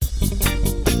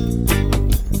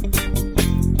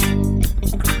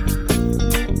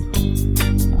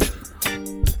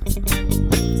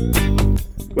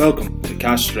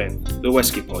Cask Strength, the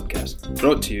Whisky Podcast,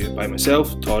 brought to you by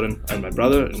myself, Torrin, and my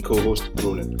brother and co-host,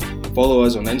 Ronan. Follow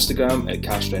us on Instagram at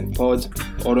Cask Strength Pod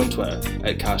or on Twitter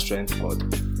at Cask Strength Pod.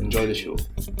 Enjoy the show.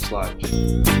 Slash.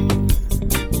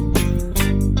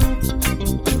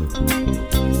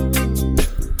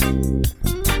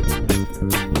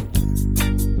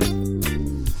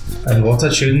 And what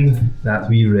a tune that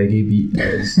wee reggae beat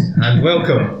is. And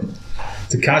welcome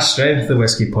to Cask Strength, the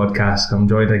Whisky Podcast. I'm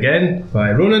joined again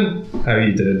by Ronan. How are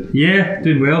you doing? Yeah,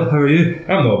 doing well. How are you?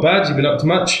 I'm not bad. You been up to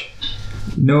much?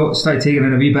 No, started taking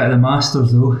in a wee bit of the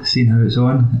Masters though, seeing how it's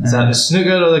on. Is that the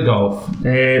snooker or the golf?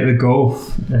 The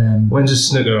golf. When's the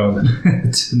snooker on?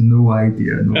 No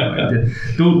idea.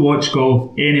 Don't watch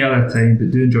golf any other time,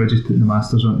 but do enjoy just putting the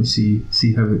Masters on to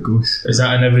see how it goes. Is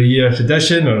that an every year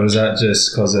tradition, or is that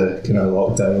just because of kind of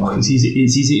lockdown? Oh, it's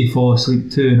easy to fall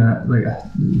asleep to in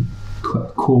a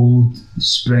cold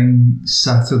spring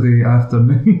Saturday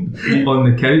afternoon on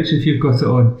the couch if you've got it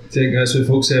on. Do you think that's what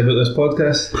folks say about this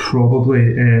podcast?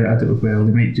 Probably. I don't know. Well,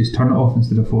 they might just turn it off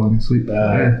instead of falling asleep.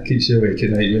 Keeps you awake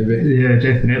at night, maybe. Yeah,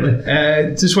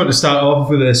 definitely. Just want to start off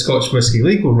with the Scotch Whisky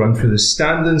League. We'll run through the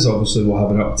standings. Obviously, we'll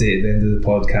have an update at the end of the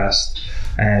podcast.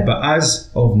 But as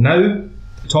of now,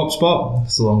 top spot,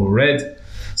 it's along with Red.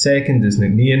 Second is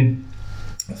McNean.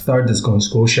 Third is Glen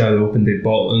Scotia, the Open Day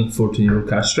Bottling, 14-year-old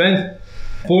Cask Strength.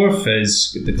 Fourth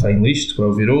is the Klein Leash,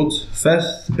 12-year-old.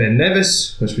 Fifth, Ben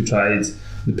Nevis, which we tried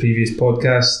the previous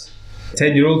podcast,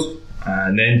 10-year-old.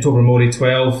 And then Tobermory,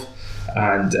 12.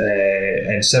 And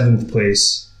in seventh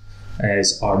place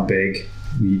is Ardbeg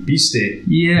Wee Beastie.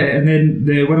 Yeah, and then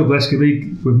the World Whisky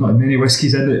League, we've not had many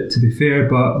whiskies in it, to be fair,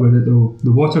 but we're at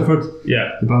the Waterford,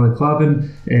 the Ballyclavin,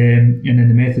 and then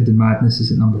the Method and Madness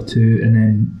is at number 2, and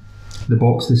then the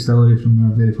Box Distillery from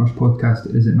our very first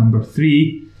podcast is at number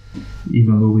 3,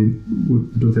 even though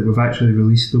I don't think we've actually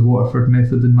released the Waterford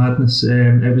Method and Madness.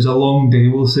 It was a long day,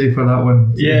 we'll say, for that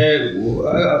one. Yeah,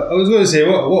 I was going to say,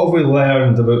 what have we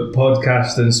learned about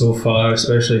podcasting so far,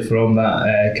 especially from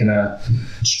that kind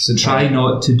of... Try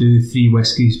not to do 3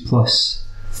 whiskies plus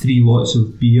 3 lots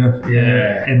of beer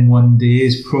in one day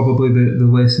is probably the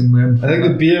lesson learned. I think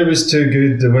the beer was too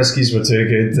good, the whiskies were too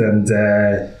good, and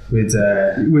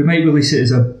we might release it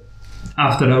as a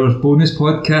after hours bonus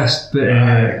podcast, but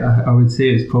I would say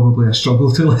it's probably a struggle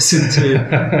to listen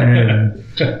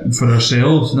to for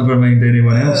ourselves, never mind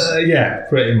anyone else. Yeah,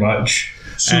 pretty much.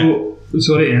 So,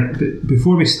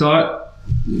 before we start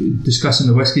discussing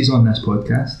the whiskies on this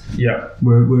podcast,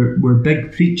 we're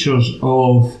big preachers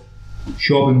of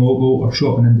shopping local or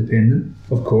shopping independent.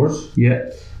 Of course. Yeah,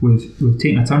 we've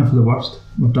taken a turn for the worst.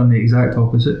 We've done the exact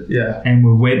opposite. Yeah, and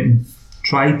we went and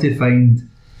tried to find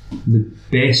the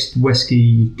best whiskey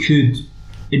you could,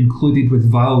 included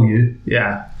with value,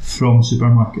 from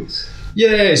supermarkets.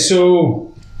 Yeah,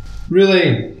 so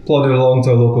really plodded along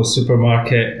to a local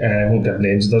supermarket. I won't give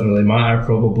names, it doesn't really matter.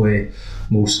 Probably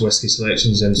most whiskey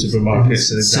selections in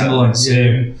supermarkets are exactly the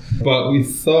same. But we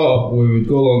thought we would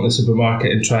go along to the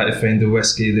supermarket and try to find a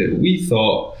whiskey that we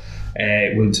thought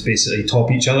would basically top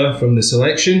each other from the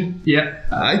selection. Yeah,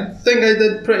 I think I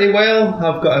did pretty well.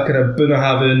 I've got a kind of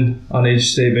Bunnahabhain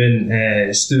unaged statement,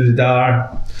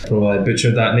 Sturadar. Probably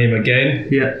butchered that name again.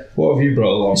 Yeah. What have you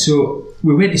brought along? So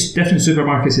we went to different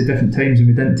supermarkets at different times and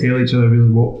we didn't tell each other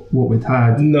really what we'd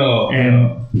had. No.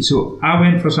 So I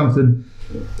went for something.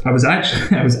 I was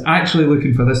actually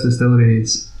looking for this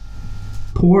distillery's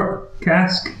port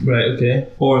cask. Right. Okay.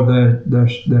 Or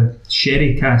the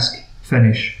sherry cask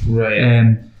finish.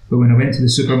 Right. But when I went to the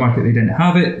supermarket, they didn't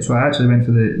have it, so I actually went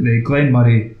for the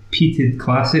Glenmurray Peated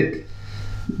Classic,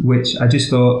 which I just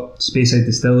thought Speyside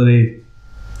Distillery,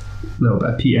 a little bit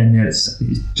of peat in there. It's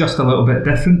just a little bit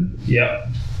different. Yeah.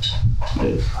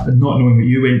 Not knowing what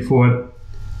you went for,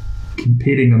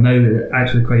 comparing them now, they're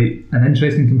actually quite an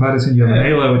interesting comparison. You have an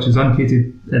Islay, which is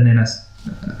unpeated, and then a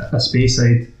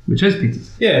Speyside, which is peated.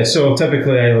 Yeah, so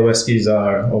typically Islay whiskies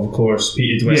are, of course,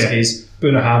 peated whiskies.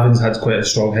 Bunnahabhain's had quite a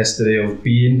strong history of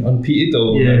being unpeated,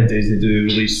 although nowadays they do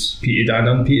release peated and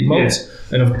unpeated malts.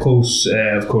 And of course,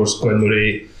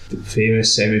 Glenmurray, the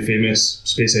famous, semi-famous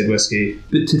Speyside whisky.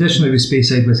 But traditionally with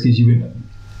Speyside whiskies, you wouldn't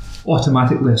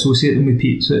automatically associate them with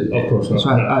peat. So, of course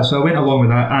not. So I went along with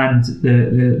that, and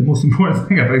the most important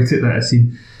thing about it that I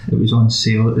seen, it was on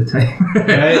sale at the time.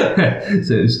 Right.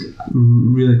 So it was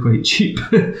really quite cheap.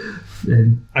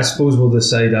 I suppose we'll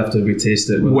decide after we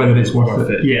taste it whether it's worth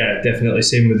it. Yeah, definitely.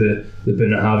 Same with the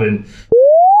Bunnahabhain.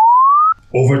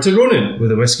 Over to Ronan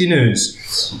with the whisky news.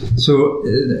 So,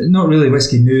 not really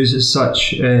whisky news as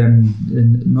such,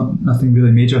 nothing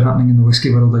really major happening in the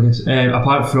whisky world, I guess.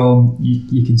 Apart from,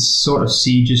 you can sort of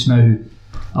see just now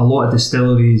a lot of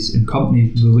distilleries and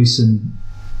companies releasing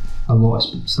a lot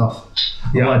of stuff,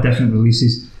 a lot of different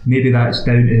releases. Maybe that's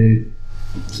down to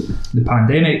the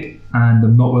pandemic and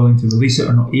them not willing to release it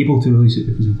or not able to release it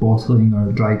because of bottling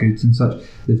or dry goods and such.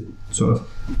 The sort of,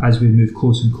 as we move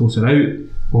closer and closer out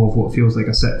of what feels like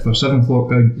a 6th or 7th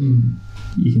lockdown,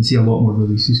 you can see a lot more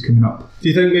releases coming up. Do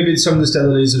you think maybe some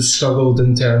distilleries have struggled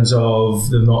in terms of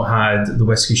they've not had the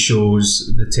whisky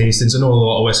shows, the tastings? I know a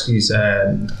lot of whiskies,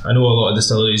 I know a lot of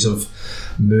distilleries have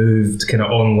moved kind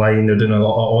of online. They're doing a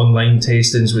lot of online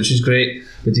tastings, which is great.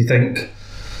 But do you think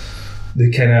the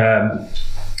kind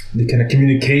of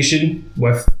communication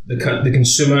with the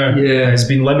consumer has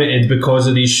been limited because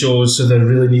of these shows, so they're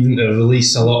really needing to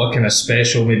release a lot of kind of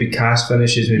special, maybe cast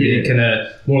finishes, maybe kind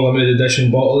of more limited edition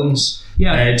bottlings,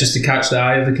 just to catch the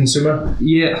eye of the consumer?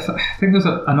 I think there's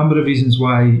a number of reasons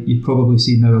why you probably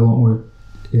see now a lot more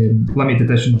limited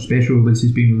edition or special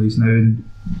releases being released now, and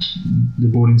the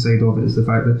boring side of it is the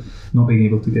fact that not being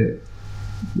able to get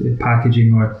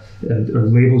packaging or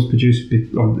labels produced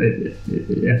or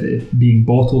being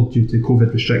bottled due to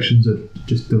COVID restrictions or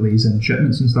just delays in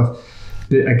shipments and stuff.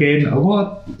 But again, a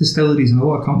lot of distilleries and a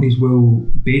lot of companies will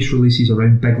base releases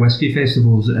around big whisky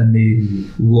festivals, and they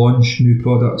launch new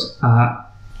products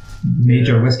at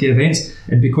major whisky events.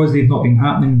 And because they've not been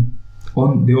happening,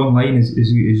 on the online is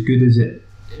good as it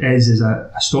is as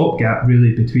a stopgap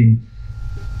really between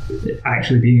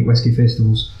actually being at whisky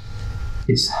festivals.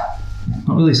 It's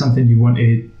not really something you want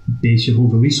to base your whole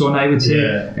release on, I would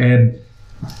say.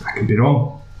 I could be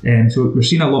wrong. So we're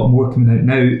seeing a lot more coming out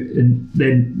now, and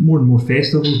then more and more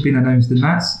festivals being announced, and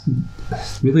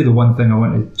that's really the one thing I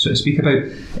want to sort of speak about.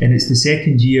 And it's the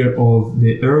second year of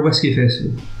the Our Whisky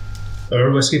Festival. Our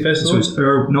Whisky Festival? So it's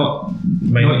our, not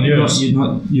yours.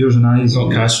 Not yours and I's.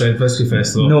 Not Cask Strength Whisky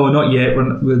Festival. No, not yet.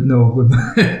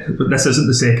 But this isn't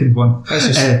the second one. That's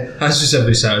just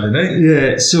every Saturday night.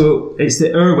 Yeah, so it's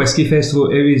the Our Whisky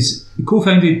Festival. It was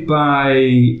co-founded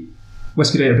by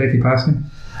whisky writer Becky Paskin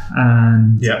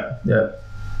and the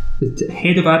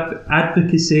head of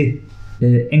advocacy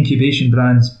incubation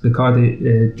brands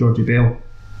Bacardi, Georgie Bell.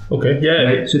 Okay, yeah.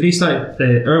 Right, so they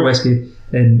started Our Whisky,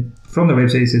 and from their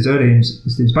website it says our aim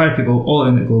is to inspire people all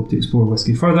around the globe to explore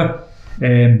whisky further.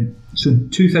 So in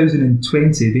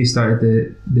 2020 they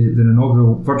started the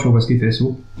inaugural virtual whisky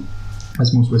festival,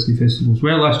 as most whisky festivals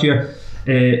were last year,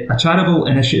 a charitable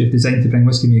initiative designed to bring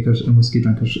whisky makers and whisky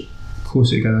drinkers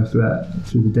closer together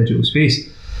through the digital space.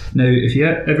 Now, if you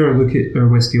ever look at Our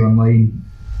Whisky online,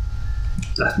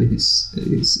 I think it's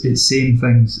saying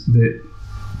things that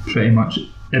pretty much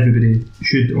everybody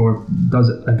should or does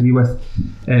agree with,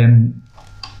 and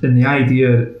the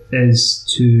idea is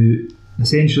to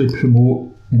essentially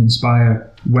promote and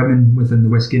inspire women within the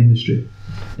whisky industry,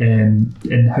 and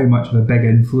how much of a big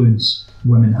influence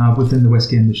women have within the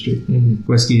whisky industry.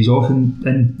 Whisky is often,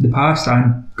 in the past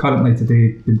and currently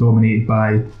today, been dominated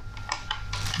by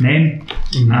men,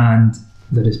 and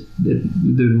there is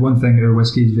the one thing Our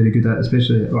Whisky is very good at,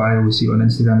 especially what I always see on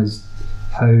Instagram, is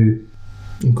how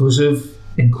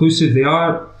inclusive they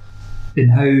are,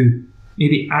 and how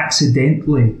maybe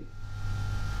accidentally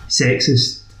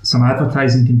sexist some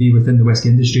advertising can be within the whisky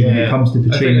industry when it comes to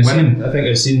portraying women. I think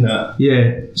I've seen that.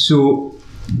 Yeah, so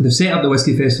they've set up the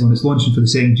Whisky Festival and it's launching for the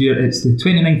second year. It's the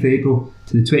 29th of April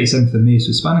to the 27th of May, so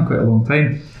it's spanning quite a long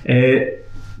time.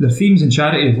 The themes and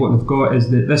charity of what they've got is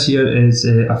that this year is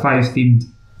a five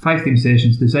theme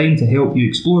sessions designed to help you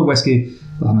explore whisky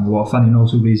while having a lot of fun and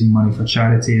also raising money for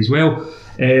charity as well.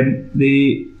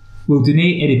 They will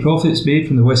donate any profits made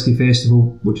from the Whisky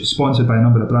Festival, which is sponsored by a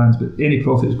number of brands, but any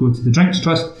profits go to the Drinks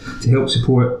Trust to help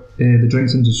support the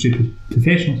drinks industry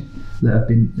professionals that have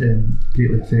been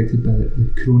greatly affected by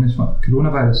the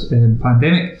coronavirus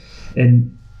pandemic.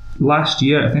 And last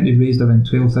year, I think they raised around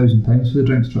 £12,000 for the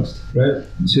Drinks Trust. Right.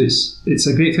 So it's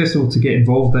a great festival to get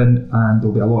involved in, and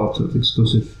there'll be a lot of sort of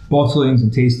exclusive bottlings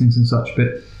and tastings and such.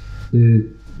 But the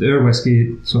Our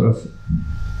Whisky sort of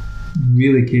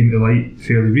really came to light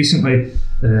fairly recently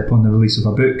upon the release of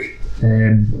a book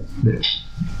that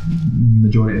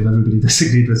majority of everybody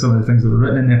disagreed with some of the things that were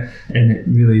written in there, and it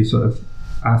really sort of,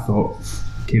 I thought,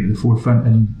 came to the forefront,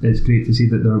 and it's great to see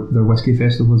that their Whisky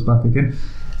Festival is back again.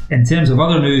 In terms of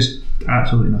other news,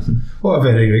 absolutely nothing. What a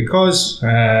very great cause.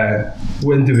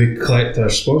 When do we collect our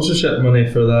sponsorship money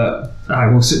for that?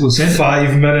 We'll send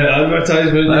 5 minute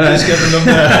advertisement. Just giving them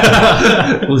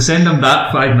that. We'll send them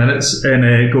that 5 minutes and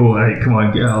go, right, come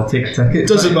on, I'll take a ticket.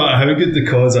 Doesn't matter how good the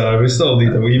cause are, we still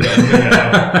need a wee bit of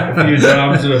a few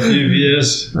drams and a few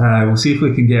beers. We'll see if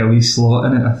we can get a wee slot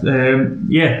in it.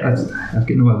 I've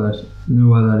got no other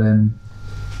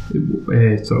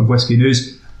sort of whisky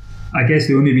news. I guess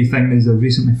the only wee thing is I've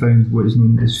recently found what is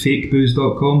known as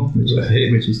fakebooze.com,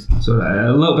 which is sort of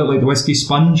a little bit like the whiskey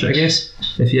sponge, I guess,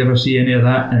 if you ever see any of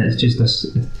that, and it's just this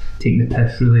taking the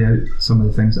piss really out some of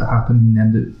the things that happen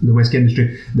in the whiskey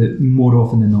industry that more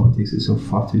often than not takes itself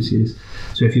far too serious.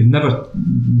 So if you've never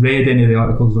read any of the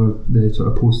articles or the sort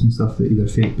of posts and stuff that either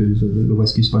Fake Booze or the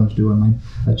Whiskey Sponge do online,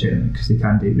 I'd check them out because they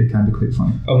can be quite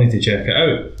funny. I'll need to check it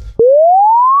out.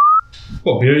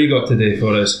 What beer you got today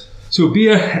for us? So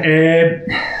beer,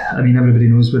 I mean, everybody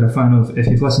knows we're a fan of, if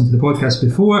you've listened to the podcast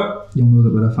before, you'll know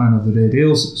that we're a fan of the red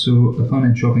ales. So I found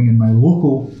in shopping in my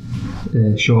local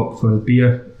shop for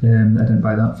beer. I didn't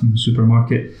buy that from the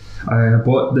supermarket. I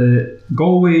bought the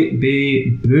Galway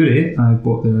Bay Brewery. I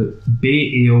bought the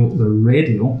Bay Ale, the red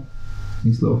ale,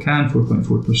 this little can,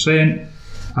 4.4%,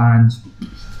 and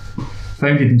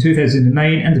founded in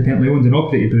 2009, independently owned and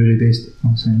operated brewery based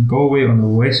in Galway on the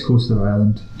west coast of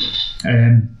Ireland.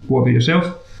 What about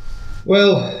yourself?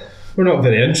 Well, we're not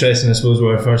very interesting, I suppose,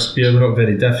 with our first beer. We're not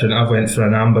very different. I went for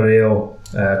an amber ale,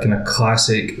 kind of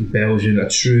classic Belgian, a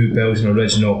true Belgian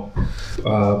original,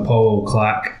 Paul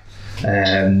Clack.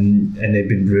 And they've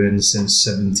been brewing since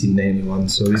 1791,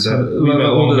 so he's a little bit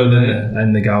older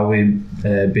than the Galway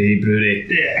Bay Brewery.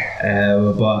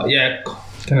 Yeah. But yeah,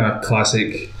 kind of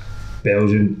classic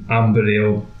Belgian amber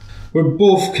ale. We're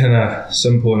both kind of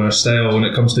simple in our style when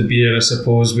it comes to beer. I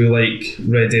suppose we like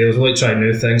red ales, we like trying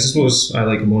new things. I suppose I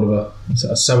like more of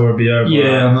a sour beer.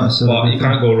 Yeah, I'm not a sour but you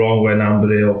can't go wrong with an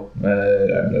amber ale.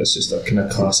 It's just a kind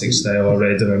of classic style, a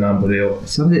red or an amber ale.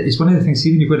 It's one of the things,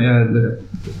 see when you go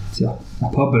to a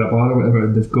pub or a bar or whatever,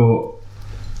 they've got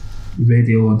red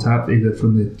ale on tap, either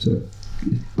from the sort of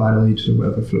barrel aged or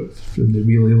whatever, from the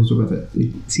real ales or whatever.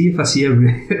 See if I see a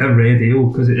red ale,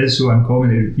 because it is so uncommon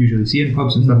to usually see in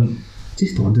pubs and stuff.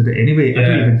 Just ordered it anyway. I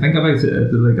don't even think about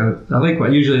it. I like what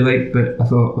I usually like, but I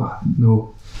thought,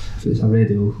 no, if it's a red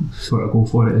ale, sort of go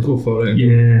for it. Go for it.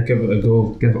 Yeah, give it a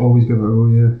go. Always give it a go.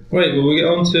 Yeah. Right. Well, we get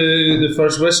on to the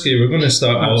first whiskey. We're going to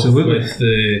start off with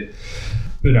the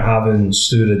Bunnahabhain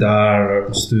Stewart Dar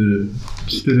or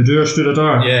Stewart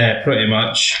Dar. Yeah, pretty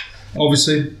much.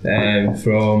 Obviously,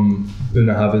 from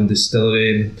Bunnahabhain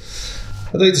Distillery.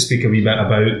 I'd like to speak a wee bit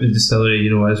about the distillery,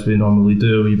 as we normally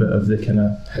do, a wee bit of the kind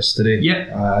of history.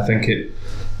 Yeah. I think it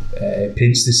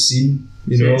paints the scene,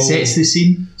 Sets the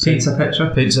scene, paints a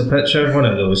picture. One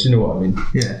of those, you know what I mean.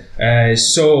 Yeah.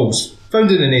 So, it was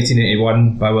founded in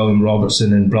 1881 by William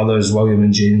Robertson and brothers William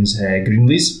and James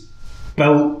Greenlees.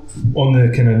 Built on the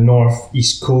kind of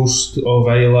north-east coast of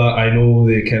Islay. I know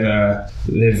they've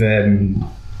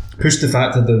pushed the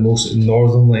fact that the most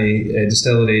northerly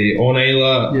distillery on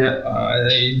Islay. Yeah.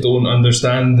 I don't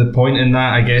understand the point in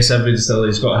that. I guess every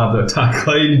distillery's got to have their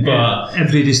tagline, but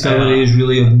every distillery is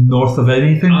really north of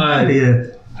anything.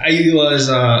 Islay is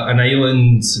an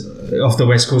island off the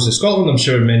west coast of Scotland. I'm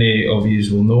sure many of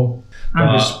you will know. And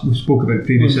we spoke about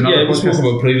previously. Yeah, we spoke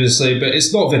about previously, but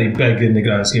it's not very big in the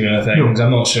grand scheme of things. No.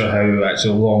 I'm not sure how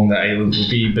actually long the island will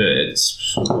be, but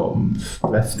it's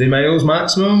 50 miles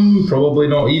maximum, probably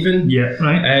not even. Yeah,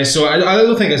 right. So I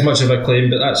don't think it's much of a claim,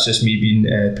 but that's just me being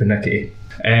pernickety.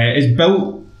 It's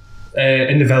built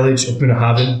in the village of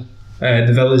Bunnahabhain.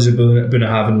 The village of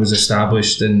Bunnahabhain was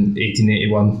established in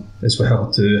 1881 as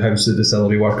well to house the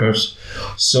distillery workers.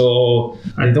 So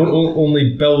they don't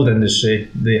only build industry,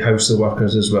 they house the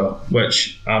workers as well,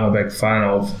 which I'm a big fan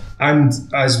of. And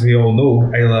as we all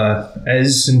know, Islay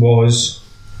is and was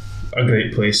a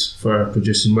great place for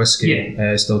producing whiskey.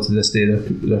 Yeah. Still to this day, they're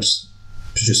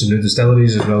producing new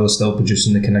distilleries as well as still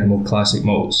producing the kind of more classic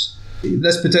malts.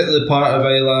 This particular part of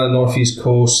Islay, northeast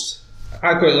coast,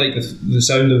 I quite like the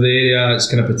sound of the area. It's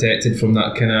kind of protected from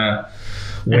that kind of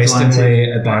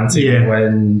westernly Atlantic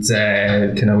wind.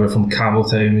 Kind of we're from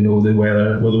Campbelltown, what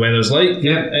the weather's like.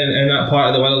 Yeah. In that part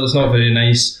of the world, it's not very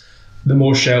nice. The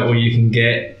more shelter you can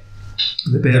get,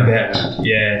 the better.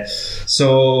 Yeah.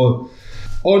 So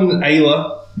on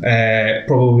Islay,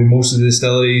 probably most of the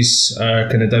distilleries are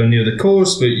kind of down near the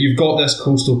coast, but you've got this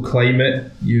coastal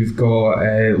climate. You've got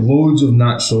loads of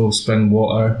natural spring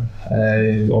water.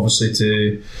 Obviously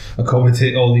to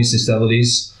accommodate all these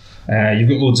distilleries. You've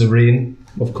got loads of rain,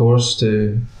 of course,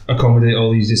 to accommodate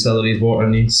all these distilleries' water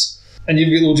needs. And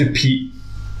you've got loads of peat.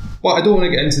 But I don't want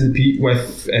to get into the peat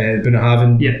with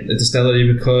Bunnahabhain, the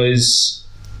distillery, because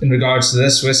in regards to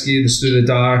this whiskey, the Stewart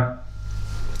Dar,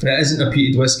 it isn't a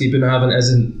peated whiskey. Bunnahabhain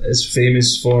isn't as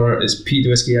famous for its peated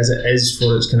whiskey as it is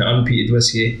for its kind of unpeated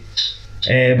whiskey.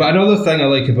 But another thing I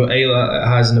like about Islay, it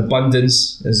has an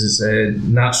abundance, is its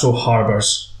natural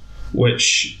harbours,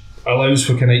 which allows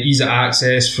for kind of easy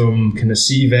access from kind of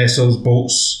sea vessels,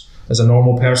 boats, as a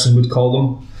normal person would call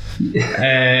them.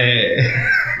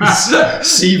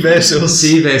 Sea vessels.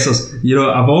 Sea vessels. You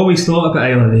know, I've always thought about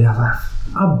Islay. They have a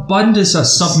abundance of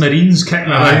submarines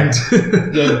kicking around.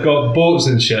 They've got boats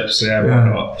and ships,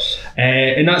 whatnot.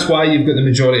 And that's why you've got the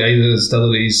majority of Islay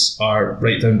distilleries are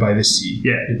right down by the sea.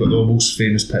 Yeah. You've got the most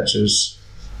famous pictures,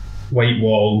 white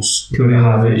walls, Got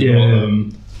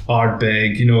them,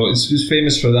 Ardbeg, you know, it's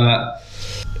famous for that.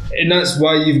 And that's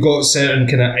why you've got certain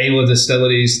kind of Islay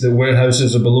distilleries, the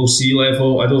warehouses are below sea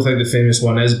level. I don't think the famous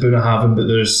one is Bunnahabhain, but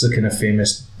there's the kind of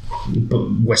famous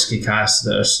whiskey casks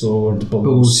that are stored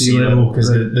below sea level because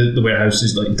the warehouse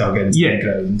is like dug into the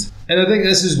ground. And I think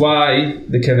this is why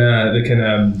the kind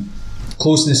of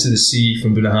closeness to the sea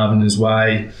from Bunnahabhain is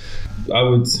why I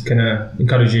would kind of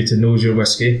encourage you to nose your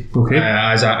whiskey. Okay.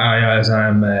 As I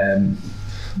am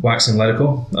waxing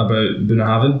lyrical about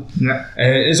Bunnahabhain. Yeah.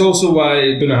 It's also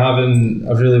why Bunnahabhain,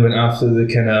 I've really went after the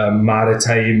kind of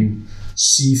maritime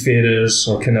seafarers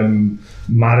or kind of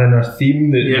mariner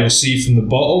theme that you'll see from the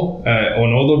bottle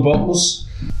on other bottles.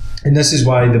 And this is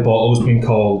why the bottle has been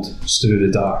called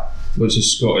Steward Dar, which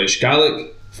is Scottish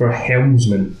Gaelic for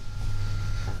helmsman.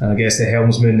 And I guess the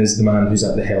helmsman is the man who's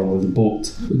at the helm of the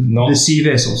boat. Not the sea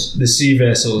vessels. The sea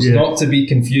vessels. Yeah. Not to be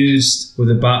confused with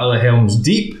the Battle of Helm's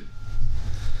Deep,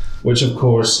 which of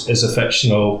course is a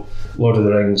fictional Lord of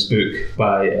the Rings book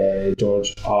by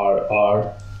George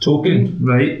R.R. Tolkien.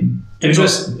 Right.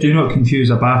 Do not confuse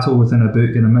a battle within a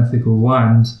book in a mythical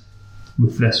land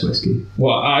with this whiskey.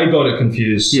 Well, I got it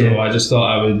confused, so I just thought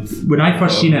I would... When I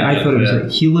first seen it, I thought it was like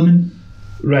Helaman,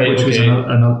 right, which was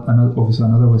obviously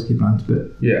another whiskey brand,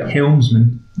 but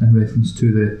helmsman in reference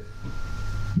to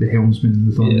the helmsman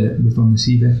within the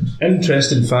sea vessels.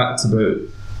 Interesting facts about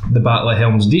the Battle of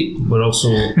Helm's Deep. We're also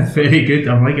very good.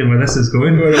 I'm liking where this is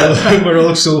going. We're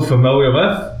also familiar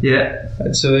with. Yeah.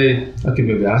 So I could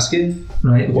maybe ask you,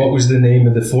 right? Okay. What was the name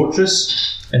of the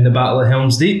fortress in the Battle of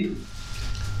Helm's Deep?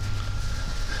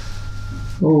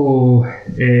 Oh,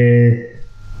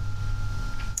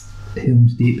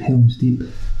 Helm's Deep.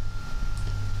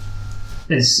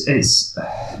 It's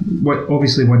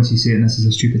obviously once you say it, and this is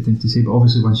a stupid thing to say, but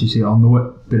obviously once you say it, I'll know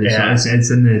it. But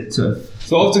it's in the sort of.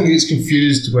 So often gets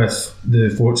confused with the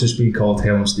fortress being called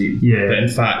Helm's Deep. Yeah. But in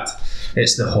fact,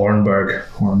 it's the Hornburg,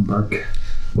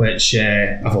 which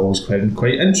I've always found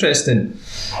quite interesting.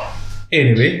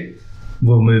 Anyway,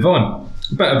 we'll move on.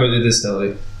 A bit about the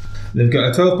distillery. They've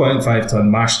got a 12.5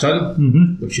 tonne mash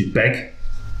tun, which is big.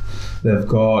 They've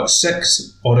got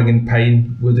 6 Oregon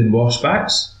pine wooden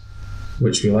washbacks,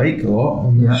 which we like a lot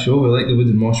on the show. We like the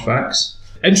wooden washbacks.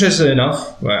 Interesting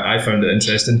enough, I found it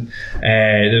interesting.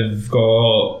 They've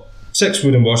got 6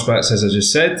 wooden washbacks, as I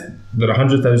just said. They're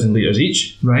 100,000 litres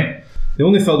each. Right. They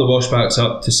only fill the washbacks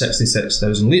up to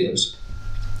 66,000 litres.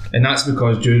 And that's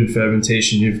because during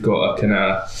fermentation you've got a kind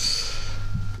of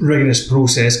rigorous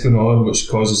process going on which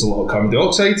causes a lot of carbon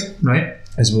dioxide. Right.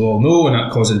 As we all know, and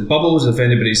that causes bubbles. If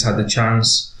anybody's had the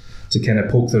chance to kind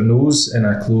of poke their nose in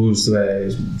a closed,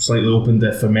 slightly opened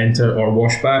fermenter or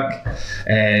washback,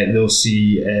 they'll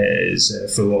see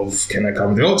it's full of kind of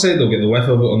carbon dioxide. They'll get the whiff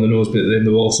of it on the nose, but then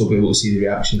they'll also be able to see the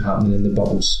reaction happening in the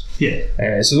bubbles. Yeah.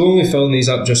 So they're only filling these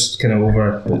up just kind of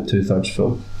over about 2/3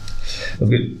 full. They've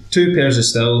got 2 pairs of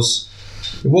stills.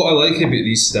 What I like about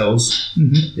these stills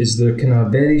is they're kind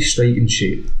of very striking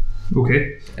shape.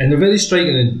 Okay. And they're very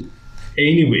striking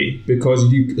anyway,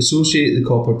 because you associate the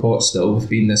copper pot still with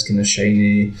being this kind of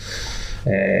shiny,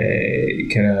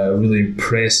 kind of really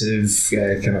impressive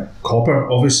kind of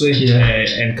copper, obviously,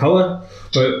 in colour.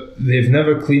 But they've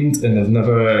never cleaned and they've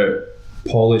never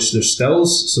polished their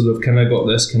stills, so they've kind of got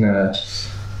this kind of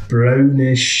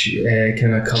brownish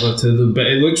kind of colour to them. But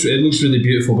it looks really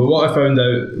beautiful. But what I found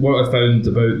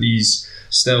about these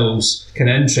stills kind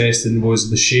of interesting was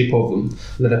the shape of them.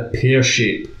 They're a pear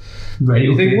shape. Right.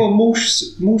 You think, well,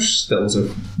 most stills are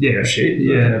pear shaped,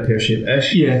 kind of pear shaped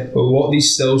ish. Yeah. But what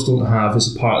these stills don't have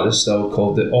is a part of the still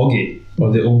called the oggy,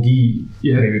 or the ogi,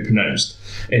 maybe pronounced,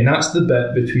 and that's the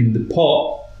bit between the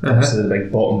pot. That's the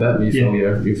big bottom bit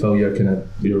where you fill your kind of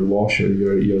your wash or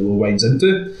your low wines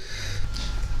into,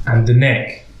 and the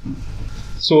neck.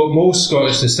 So most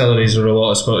Scottish distilleries, or a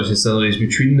lot of Scottish distilleries,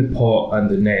 between the pot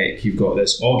and the neck, you've got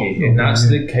this oggy, and that's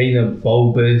the kind of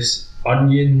bulbous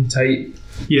onion type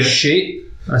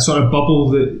shape. A sort of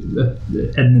bubble in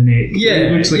the neck. Yeah,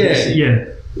 it looks like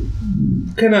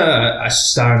kind of a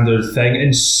standard thing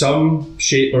in some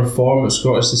shape or form at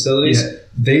Scottish distilleries.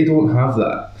 They don't have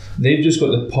that. They've just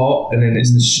got the pot and then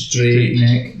it's the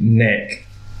straight neck.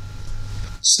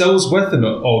 Stills with an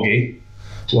oggy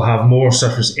will have more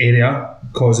surface area,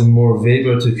 causing more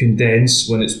vapour to condense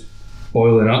when it's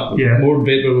boiling up. More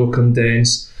vapour will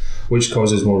condense, which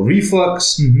causes more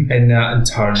reflux, and that in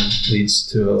turn leads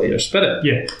to a lighter spirit.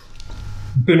 Yeah.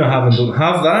 Bunnahabhain don't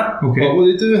have that, but what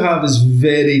they do have is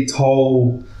very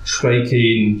tall,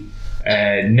 striking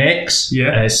necks,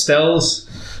 stills.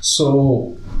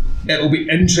 So it'll be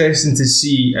interesting to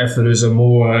see if there is a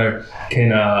more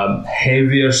kind of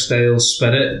heavier style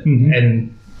spirit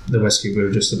in the whiskey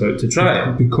we're just about to try.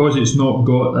 Because it's not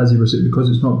got, as you were saying, because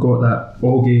it's not got that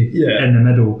oggy in the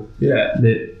middle,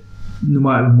 that no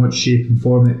matter in what shape and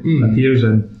form it appears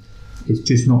in, it's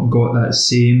just not got that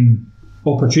same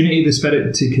opportunity the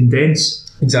spirit to condense.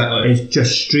 Exactly. It's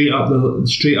just straight up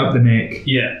the neck.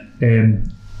 Yeah.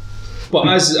 But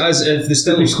as if the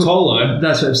still is taller,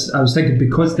 that's what I was thinking,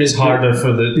 because it's harder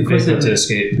for the vapor to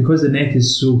escape. Because the neck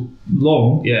is so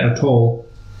long or tall,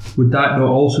 would that not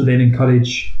also then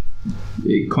encourage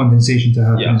condensation to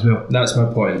happen as well? That's my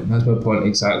point.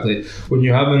 Exactly. When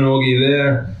you have an oggy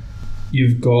there,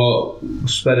 you've got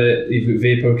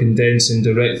vapor condensing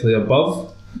directly above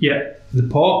the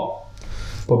pot.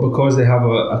 But because they have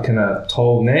a kind of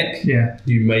tall neck,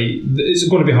 it's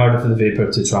going to be harder for the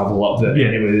vapour to travel up there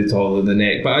anyway, the taller the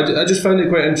neck. But I just found it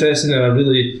quite interesting, and I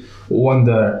really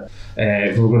wonder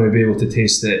if we're going to be able to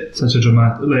taste it. If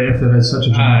there is such a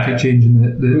dramatic change in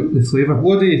the flavour.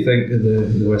 What do you think of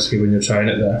the whiskey when you're trying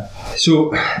it there?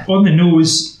 So, on the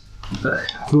nose, I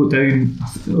wrote down,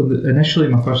 initially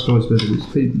my first thoughts was it was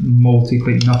quite malty,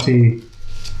 quite nutty,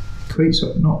 quite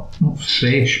sort of not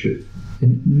fresh, but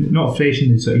not fresh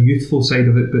in the sort of youthful side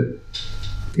of it, but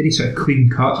very sort of clean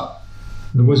cut.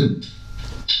 There wasn't,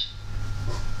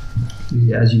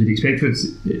 as you would expect,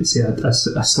 it's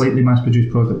a slightly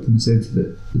mass-produced product in the sense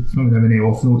that it's not going to have any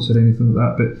off notes or anything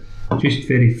like that, but just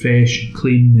very fresh,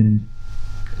 clean, and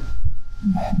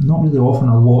not really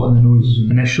offering a lot in the nose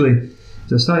initially.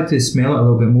 So I started to smell it a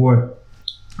little bit more.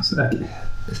 It's like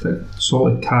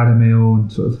salted caramel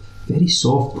and sort of very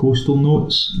soft coastal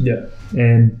notes. Yeah.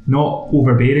 Not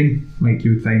overbearing like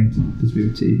you would find, as we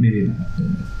would say, maybe an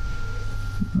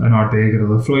Ardbeg or a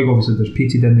Laphroaig. Obviously there's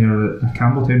peated in there, or a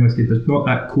Campbelltown whiskey. There's not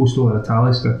that coastal or a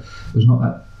Talisker. There's not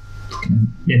that kind of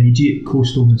immediate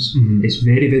coastalness. It's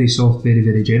very, very soft, very,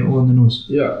 very gentle on the nose.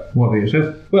 Yeah. What about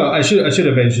yourself? Well, I should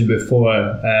have mentioned before,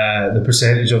 the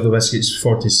percentage of the whiskey is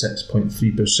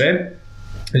 46.3%.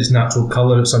 It's natural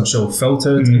colour, it's unchill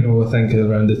filtered. I think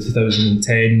around the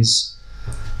 2010s,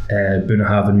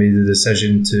 Bunnahabhain made the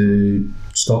decision to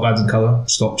stop adding colour,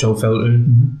 stop chill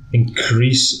filtering,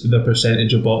 increase the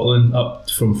percentage of bottling up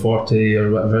from 40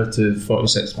 or whatever to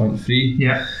 46.3.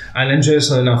 Yeah. And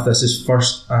interestingly enough, this is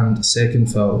first and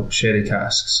second fill sherry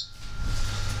casks,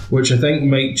 which I think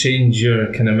might change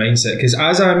your kind of mindset. Because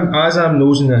as I'm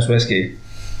nosing this whiskey,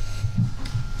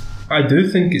 I do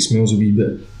think it smells a wee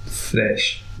bit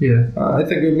fresh. Yeah. I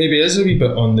think it maybe is a wee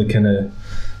bit on the kind of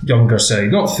younger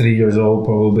side. Not 3 years old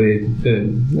probably.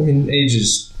 Age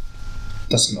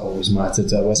doesn't always matter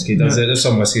to a whiskey, does it? There's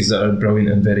some whiskies that are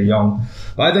brilliant and very young,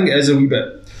 but I think it is a wee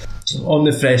bit on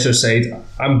the fresher side.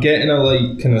 I'm getting a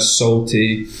light kind of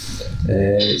salty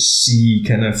sea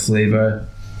kind of flavour,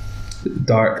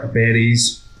 dark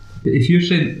berries. But if you're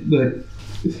saying, like,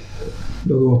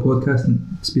 although a podcast and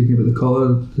speaking about the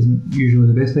colour isn't usually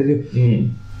the best idea,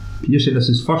 but you're saying this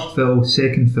is first fill,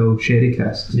 second fill sherry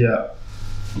casks. Yeah.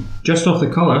 Just off the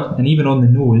colour, and even on the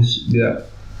nose, you're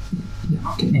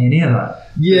not getting any of that.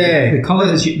 Yeah. The colour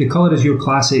is your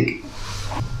classic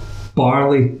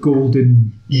barley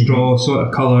golden straw sort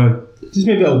of colour. Just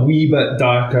maybe a wee bit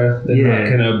darker than that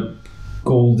kind of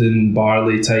golden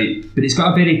barley type. But it's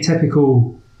got a very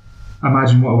typical,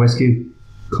 imagine what a whiskey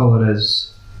colour is.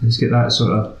 It's got that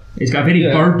sort of, it's got a very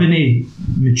bourbony,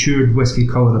 matured whiskey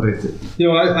colour about it.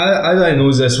 As I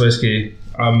nose this whiskey,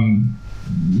 I'm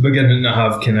beginning to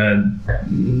have kind of,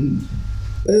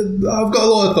 I've got a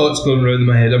lot of thoughts going around in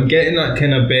my head. I'm getting that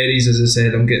kind of berries, as I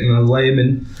said. I'm getting a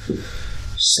lemon,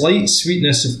 slight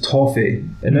sweetness of toffee,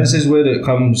 and this is where it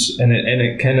comes, and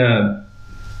it kind of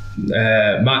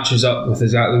matches up with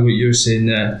exactly what you're saying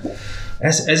there.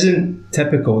 This isn't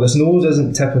typical. This nose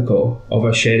isn't typical of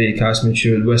a sherry cask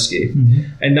matured whiskey,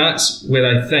 and that's where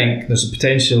I think there's a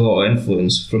potential lot of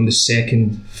influence from the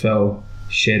second fill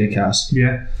sherry cask.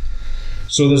 Yeah.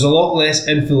 So there's a lot less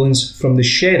influence from the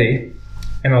sherry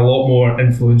and a lot more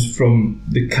influence from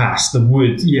the cask, the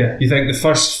wood. Yeah. You think the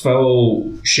first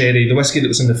fill sherry, the whiskey that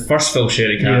was in the first fill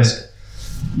sherry cask,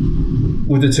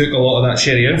 would have took a lot of that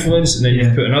sherry influence, and then you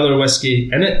put another whiskey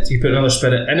in it, you put another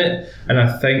spirit in it, and I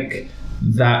think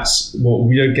that's what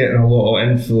we're getting a lot of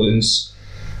influence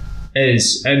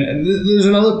is. And there's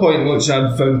another point which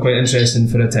I've found quite interesting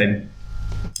for a time,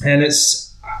 and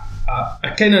it's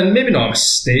a kind of, maybe not a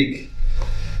mistake,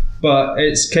 But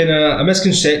it's kind of a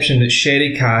misconception that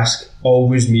sherry cask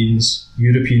always means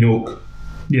European oak.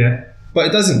 Yeah. But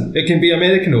it doesn't. It can be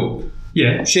American oak.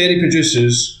 Yeah. Sherry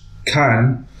producers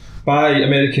can buy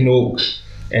American oak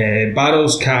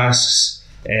barrels, casks,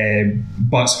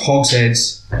 butts,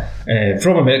 hogsheads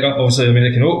from America, obviously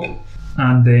American oak.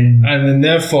 And then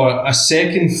therefore a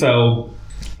second fill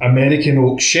American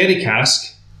oak sherry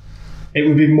cask, it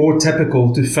would be more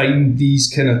typical to find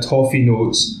these kind of toffee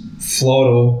notes,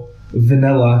 floral,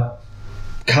 vanilla,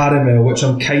 caramel, which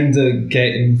I'm kind of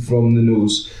getting from the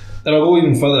nose. And I'll go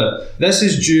even further. This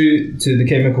is due to the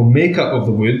chemical makeup of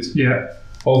the wood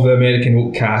of the American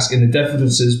oak cask and the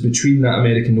differences between that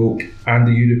American oak and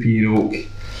the European oak.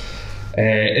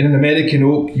 In an American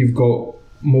oak, you've got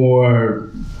more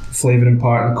flavour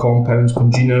imparting compounds,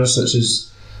 congeners such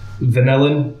as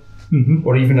vanillin,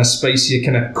 or even a spicier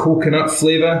kind of coconut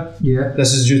flavour. Yeah.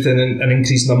 This is due to an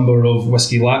increased number of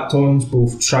whiskey lactones,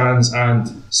 both trans and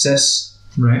cis,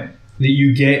 right, that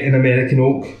you get in American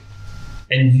oak,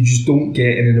 and you just don't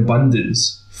get in an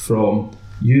abundance from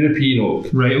European oak.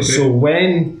 Right. Okay. So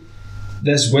when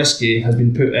this whiskey has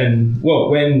been put in,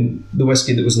 when the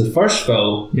whiskey that was the first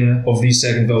fill of these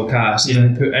second fill casks has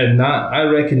been put in, that I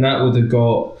reckon that would have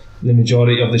got the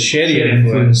majority of the sherry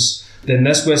influence. Then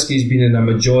this whiskey's been in a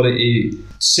majority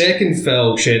second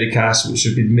fill sherry cask, which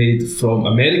have been made from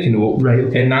American oak, right?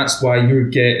 Okay. And that's why you're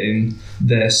getting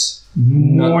this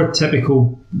more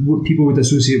typical what people would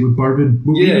associate with bourbon.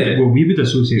 What we would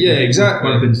associate with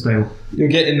exactly bourbon style. You're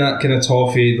getting that kind of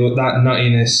toffee, that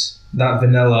nuttiness, that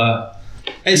vanilla.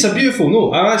 It's a beautiful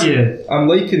note. I'm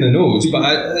liking the nose, but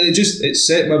it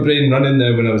set my brain running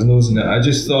there when I was nosing it. I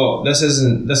just thought this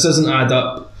doesn't add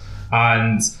up,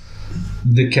 and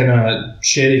the kind of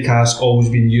sherry cask always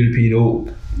been European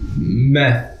oak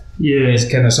myth is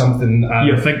kind of something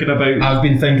you're thinking about. I've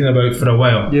been thinking about for a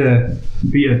while. Yeah,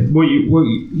 but what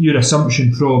your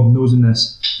assumption from nosing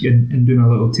this and doing a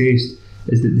little taste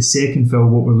is that the second fill,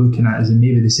 what we're looking at is that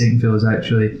maybe the second fill is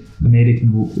actually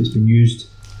American oak that's been used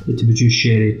to produce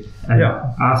sherry, and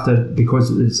after,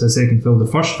 because it's a second fill, the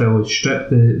first fill is stripped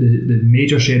the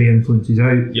major sherry influences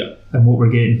out, and what we're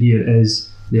getting here is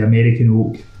the American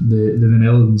oak, the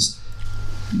vanillins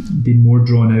being more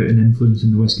drawn out and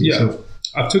influencing the whiskey itself.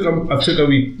 I've took a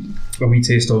wee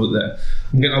taste of it there.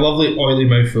 I'm getting a lovely oily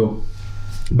mouthful,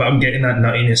 but I'm getting that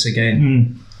nuttiness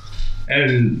again.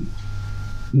 And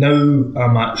now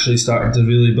I'm actually starting to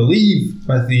really believe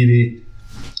my theory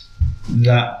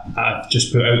that I've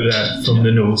just put out there from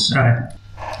the nose.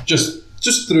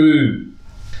 Just through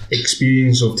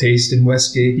experience of tasting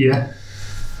whiskey. Yeah.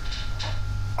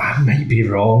 I might be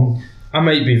wrong. I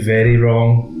might be very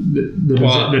wrong.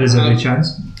 There is every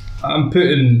chance. I'm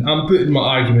putting my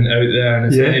argument out there,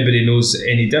 and if anybody knows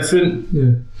any different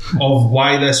of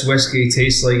why this whiskey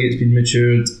tastes like it's been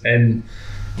matured in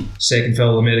second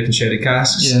fill American sherry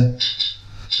casks. Yeah.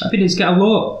 I think it's got a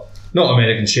lot. Not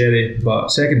American sherry, but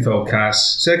second fill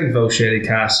sherry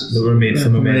casks that were made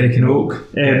from American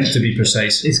oak, to be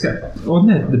precise. It's got on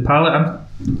the palate.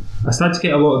 I started to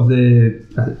get a lot of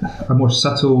a more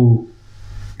subtle,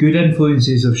 good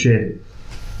influences of sherry.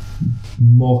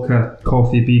 Mocha,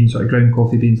 coffee beans, sort of ground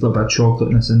coffee beans, a little bit of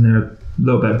chocolateness in there, a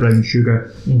little bit of brown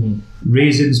sugar.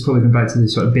 Raisins, probably going back to the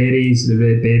sort of berries, the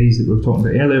red berries that we were talking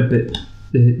about earlier, but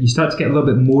you start to get a little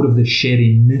bit more of the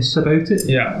sherryness about it.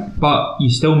 Yeah. But you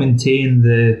still maintain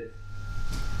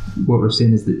what we're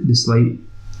saying is the slight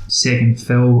second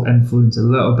fill influence, a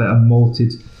little bit of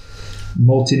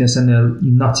maltiness in there,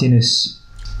 nuttiness,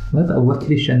 a little bit of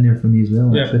licorice in there for me as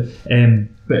well, actually.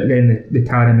 But then the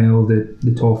caramel,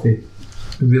 the toffee,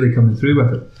 really coming through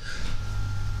with it.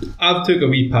 I've took a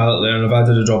wee palate there, and I've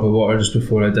added a drop of water just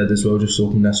before I did as well, just to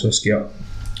open this whiskey up.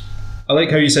 I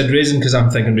like how you said raisin, because I'm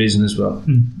thinking raisin as well.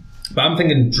 But I'm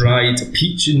thinking dried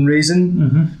peach and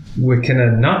raisin with kind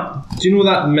of nut. Do you know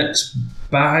that mixed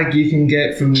bag you can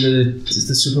get from the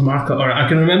supermarket? Or I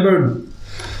can remember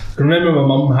my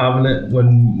mum having it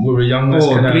when we were young.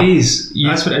 Graze.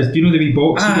 That's what it is. Do you know the wee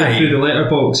box you go through the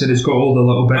letterbox and it's got all the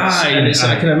little bits? And it's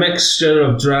a kind of mixture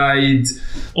of dried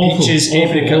peaches,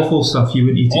 awful stuff you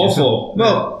wouldn't eat. Awful.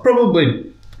 Well,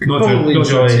 probably probably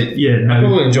enjoy it. I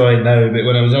probably enjoy it now, but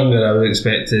when I was younger, I was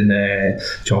expecting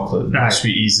chocolate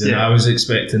sweeties, and I was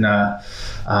expecting a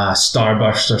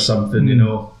Starburst or something, you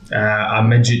know, a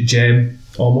midget gem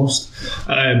almost.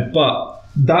 But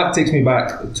that takes me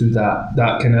back to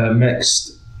that kind of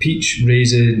mixed peach,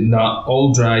 raisin, nut,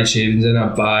 all dry shavings in a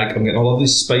bag. I'm getting all of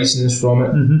this spiciness from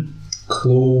it.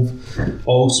 Clove,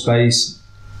 allspice.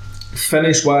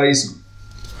 Finish wise,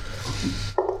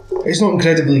 it's not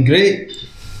incredibly great.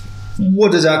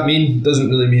 What does that mean? Doesn't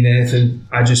really mean anything.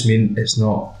 I just mean it's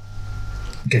not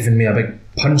giving me a big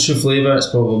punch of flavour. It's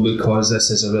probably because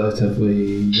this is a relatively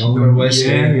younger whiskey.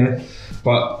 Yeah.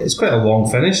 But it's quite a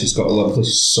long finish. It's got a lovely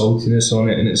saltiness on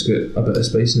it, and it's got a bit of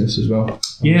spiciness as well.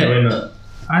 I'm enjoying it.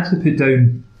 I actually put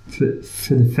down for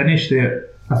the finish there.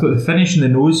 I thought the finish and the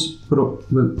nose were a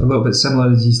little bit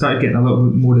similar as you started getting a little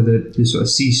bit more of the sort of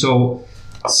sea salt,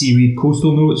 seaweed,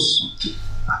 coastal notes.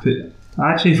 I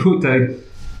actually wrote down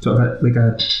sort of like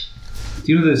a,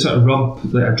 do you know the sort of rub,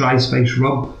 like a dry spice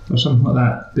rub or something like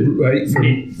that? But right,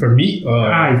 for meat?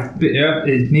 Aye, but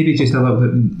it maybe just a little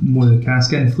bit more of the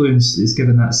cask influence is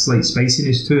giving that slight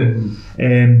spiciness to it.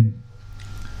 I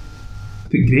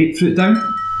put grapefruit down.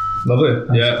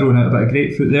 Lovely, I've thrown out a bit of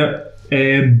grapefruit there.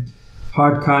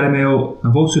 Hard caramel.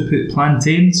 I've also put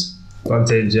plantains.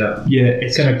 Plantains, yeah. Yeah,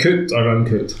 it's kind of cooked or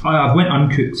uncooked? I've went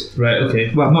uncooked. Right,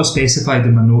 okay. Well, I've not specified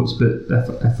in my notes, but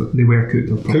if they were cooked,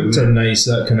 I'll probably... Cooked are nice,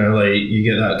 that kind of like, you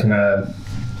get that kind of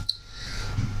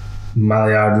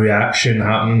Maillard reaction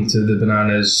happening to the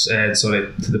bananas,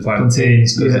 to the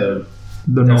plantains, because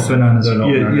they're not bananas. They're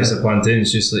not bananas, they're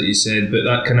plantains, just like you said, but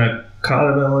that kind of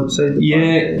caramel outside the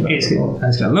it's got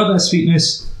a little bit of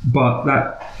sweetness, but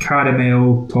that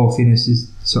caramel toffiness is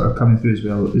sort of coming through as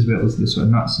well as the sort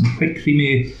of nuts, and quite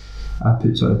creamy. I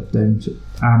put sort of down sort of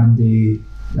almondy,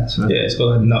 that sort of, it's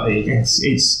got a nutty.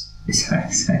 It's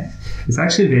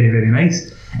actually very, very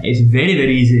nice. It's very,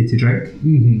 very easy to drink.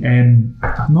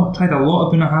 I've not tried a lot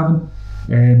of Bunnahabhain.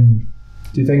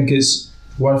 Do you think it's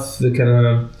worth the kind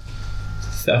of,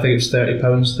 I think it's £30,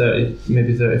 30,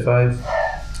 maybe 35.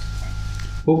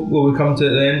 Will we come to it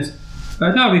at the end?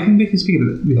 No, we can speak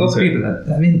about it. We can speak about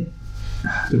that. I mean,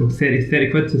 I don't know,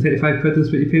 30 quid to 35 quid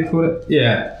is what you paid for it?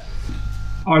 Yeah.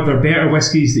 Are there better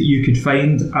whiskies that you could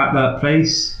find at that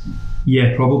price?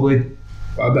 Yeah, probably.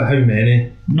 But how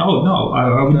many? No,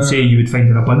 I wouldn't say you would find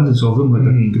an abundance of them, like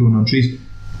they're growing on trees.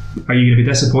 Are you going to be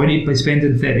disappointed by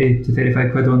spending 30 to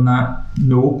 35 quid on that?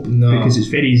 No, because it's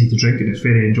very easy to drink and it's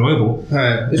very enjoyable.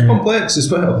 It's complex as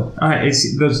well.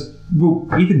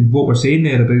 Even what we're saying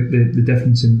there about the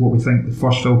difference in what we think the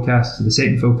first fill casks to the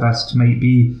second fill casks might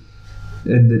be,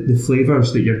 and the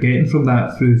flavours that you're getting from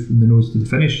that through from the nose to the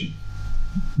finish.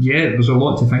 Yeah, there's a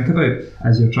lot to think about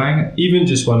as you're trying it. Even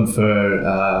just one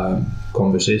for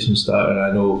conversation starter.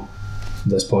 I know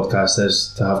this podcast is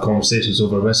to have conversations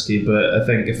over whiskey, but I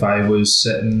think if I was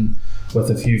sitting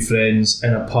with a few friends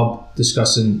in a pub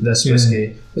discussing this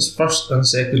whiskey, it's first and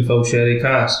second fill sherry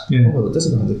cask. Well, it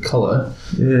doesn't have the colour.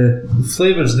 The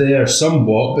flavour's there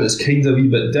somewhat, but it's kind of a wee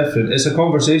bit different. It's a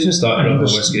conversation starter of a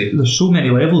whiskey. There's so many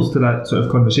levels to that sort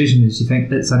of conversation. As you think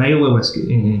it's an Islay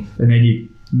whiskey, and then you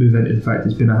move into the fact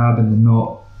it's Bunnahabhain and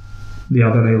not the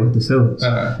other Islay distilleries,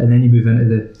 and then you move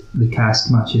into the cask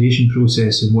maturation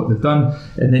process and what they've done,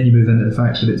 and then you move into the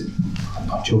fact that it's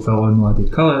not chill fill or no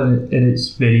added colour, and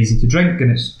it's very easy to drink,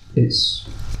 and it's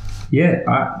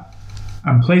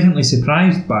I'm pleasantly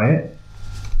surprised by it.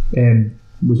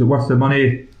 Was it worth the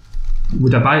money?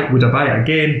 Would I buy it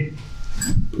again?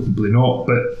 Probably not,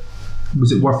 but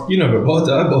was it worth... You never bought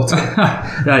it, I bought it.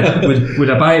 Right. would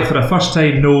I buy it for a first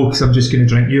time? No, because I'm just going to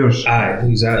drink yours. Aye,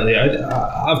 exactly.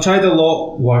 I've tried a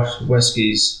lot worse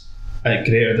whiskies at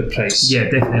greater the price. Yeah,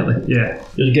 definitely, yeah.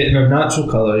 You're getting a natural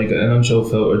colour, you're getting an unchill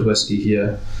filtered whiskey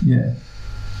here. Yeah.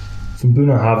 From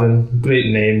Bunnahabhain,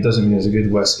 great name, doesn't mean it's a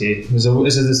good whiskey. It's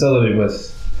a distillery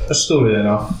with a story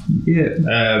enough. Yeah.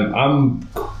 I'm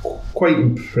quite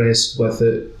impressed with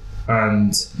it,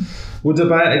 and would I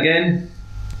buy it again?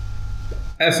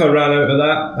 If I ran out of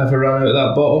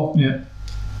that bottle,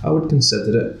 I would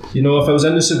consider it. You know, if I was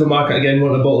in the supermarket again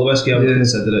wanting a bottle of whiskey, I would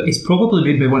consider it. It's probably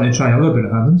made me want to try other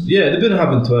Bunnahabhains. Yeah, the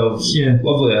Bunnahabhain 12's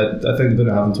lovely. I think the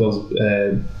Bunnahabhain 12's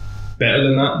better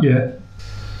than that. Yeah.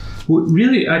 What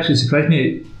really actually surprised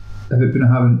me about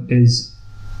Bunnahabhain is,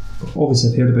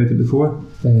 obviously I've heard about it before.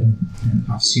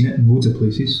 I've seen it in loads of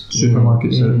places,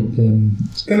 supermarkets.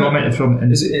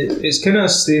 It's kind of a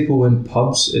staple in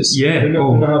pubs.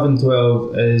 Bunnahabhain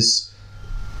 12 is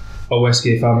a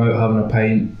whiskey if I'm out having a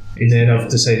pint and then I've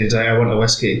decided I want a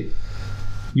whiskey.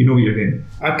 You know what you're getting.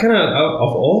 I've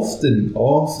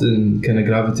often kind of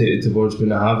gravitated towards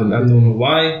Bunnahabhain. I don't know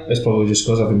why. It's probably just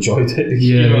because I've enjoyed it.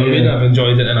 You know what I mean? I've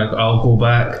enjoyed it and I'll go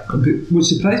back. But what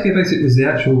surprised me about it was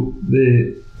their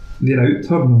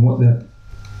outturn on what they're,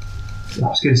 I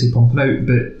was going to say pumping out,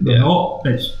 but they're not.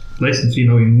 It's less than 3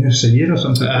 million years a year or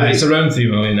something. It's around 3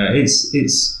 million now.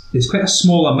 It's quite a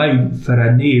small amount for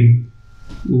a name,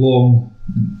 long,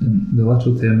 in the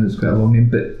literal term it's quite a long name,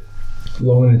 but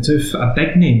long in the tooth. A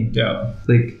big name. Yeah.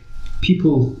 Like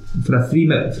people for around 3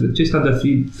 million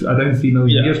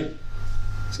years.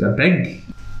 It's got a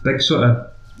big sort of,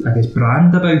 I guess,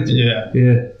 brand about it. Yeah.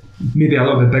 Yeah. Maybe a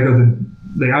little bit bigger than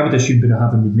like I would assume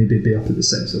Bunnahabhain would maybe be up at the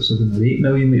 6 or 7 or 8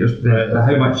 million litres, but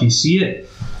how much you see it,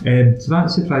 so that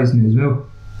surprised me as well.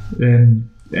 In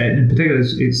particular,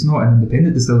 it's not an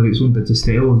independent distillery; it's owned by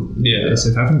Distell, a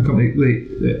South African company.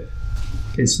 Like,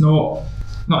 it's not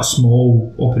a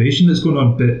small operation that's going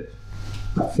on, but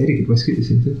a very good whiskey at the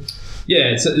same time.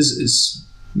 Yeah, it's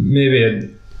maybe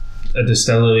a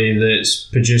distillery that's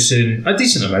producing a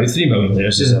decent amount. 3 million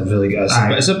litres is a really good,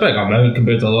 but it's a big amount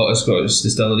compared to a lot of Scottish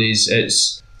distilleries.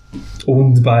 It's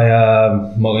owned by a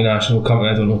multinational company.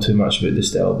 I don't know too much about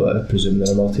Distell, but I presume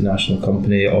they're a multinational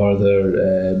company, or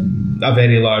they're a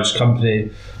very large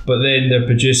company. But then they're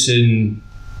producing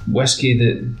whiskey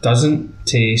that doesn't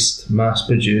taste mass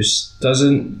produced,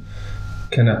 doesn't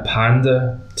kind of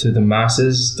pander to the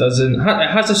masses, it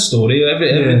has a story.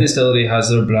 Every distillery has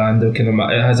their brand,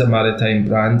 it has a maritime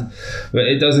brand, but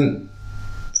it doesn't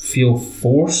feel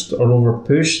forced or over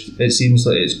pushed. It seems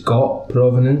like it's got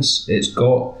provenance, it's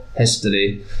got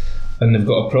history, and they've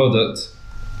got a product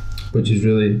which is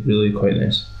really, really quite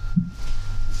nice.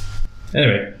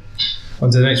 Anyway,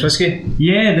 on to the next whiskey.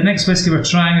 Yeah, the next whiskey we're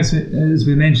trying, as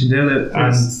we mentioned earlier,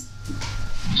 and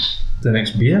the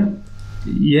next beer.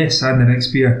 Yes, and the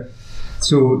next beer.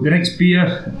 So the next beer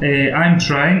I'm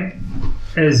trying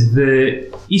is the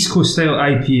East Coast Style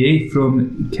IPA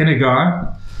from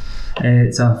Kinnegar.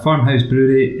 It's a farmhouse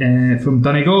brewery from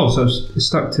Donegal, so I've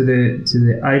stuck to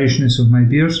the Irishness of my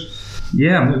beers.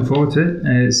 Yeah, I'm looking forward to it.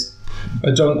 I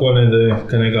drank one of the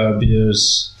Kinnegar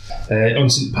beers on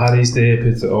St. Paddy's Day. I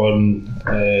put it on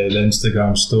the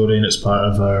Instagram story, and it's part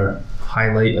of our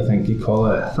highlight, I think you call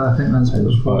it. I think that's what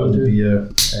it's part of the beer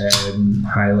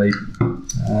highlight.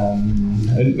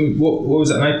 And what was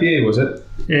it, an IPA, was it?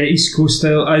 East Coast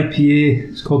Style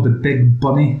IPA. It's called the Big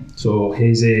Bunny. So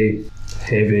hazy,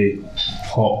 heavy,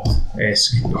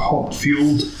 hop-esque,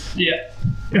 hop-fueled. Yeah.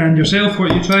 And yourself,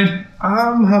 what are you trying?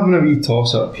 I'm having a wee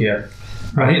toss-up here.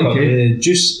 Right, okay.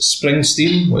 Juice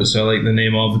Springsteen, which is like the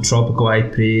name of a tropical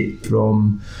IPA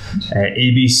from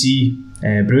ABC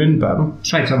Brewing, but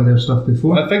tried some of their stuff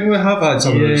before. I think we have had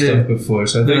some of their stuff before,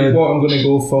 so I think what I'm going to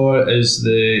go for is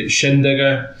the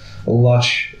Shindigger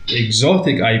Lush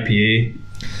Exotic IPA.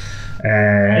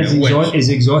 Is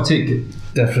exotic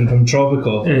different from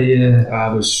tropical? Yeah.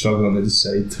 I was struggling to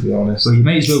decide, to be honest. Well, you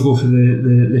might as well go for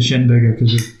the Shindigger,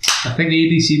 because I think the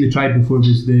ABC we tried before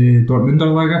was the Dortmunder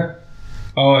Lager.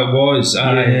 Oh, it was. The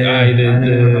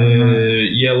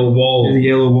Yellow Wall. The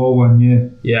Yellow Wall one, yeah.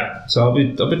 Yeah. So I'll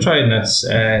be trying this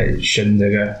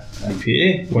Shindigger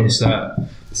IPA once that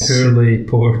poorly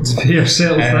poured beer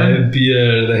settles down.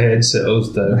 The head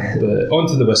settles down. But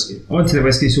onto the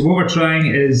whiskey. So what we're trying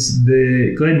is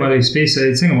the Glenmorangie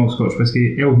Speyside single malt Scotch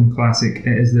whisky, Elgin Classic.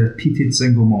 It is their peated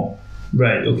single malt.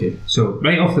 Right. Okay. So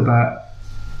right off the bat,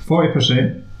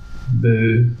 40%.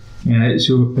 Boo. Yeah,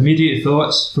 so immediate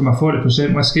thoughts from a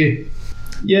 40% whiskey?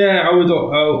 Yeah, I would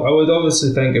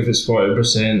obviously think if it's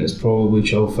 40%, it's probably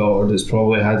chill filtered, it's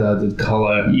probably had added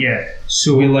colour. Yeah.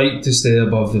 So we like to stay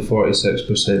above the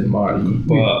 46% mark,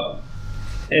 but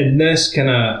in this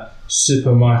kind of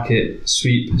supermarket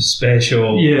sweep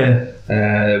special,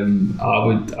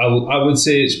 I would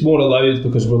say it's more allowed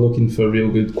because we're looking for real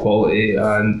good quality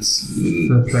and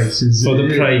the prices. For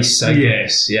the price, I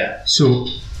guess, yeah. So,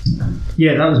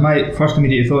 yeah, that was my first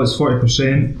immediate thought, is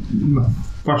 40%. My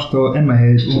first thought in my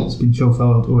head, it's been chill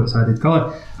filtered, it's added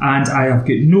colour. And I have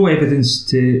got no evidence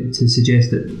to suggest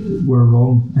that we're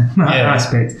wrong in that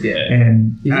aspect. Yeah.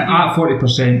 At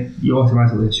 40%, you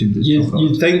automatically assume it's chill filtered.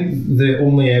 You'd think the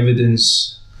only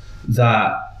evidence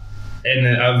that, in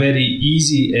a very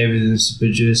easy evidence to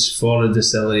produce for a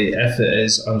distillery, if it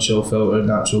is unchill filtered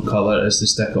natural colour, is to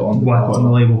stick it on the bottom. On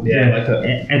the label.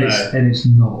 Yeah. And it's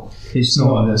not. It's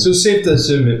not. So it's safe to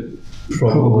assume it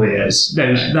probably is.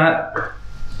 Now, that,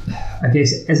 I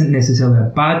guess, isn't necessarily a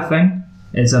bad thing.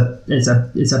 It's a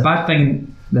bad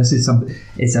thing. This is something.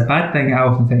 It's a bad thing. I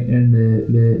often think in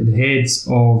the heads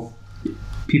of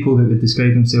people that would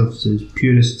describe themselves as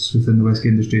purists within the whiskey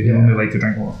industry, who only like to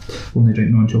drink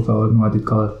non-chill filtered, no added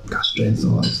colour, cast strength,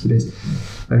 all that's the best.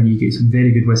 And you get some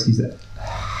very good whiskies that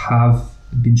have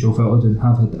been chill filtered and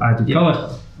have had added colour.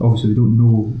 Obviously, we don't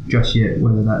know just yet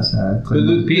whether that's a claim.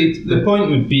 The point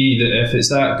would be that if it's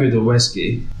that good a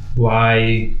whiskey,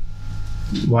 why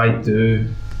do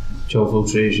chill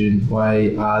filtration?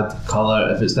 Why add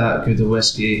colour? If it's that good a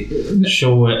whiskey,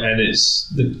 show it in its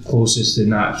the closest to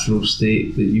natural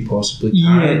state that you possibly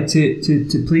can. Yeah,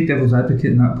 to play devil's advocate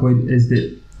in that point is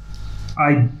that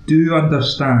I do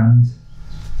understand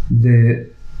the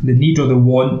need, or the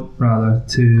want rather,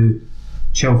 to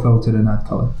chill filter and add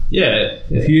colour. Yeah.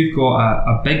 If you've got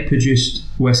a big produced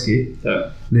whiskey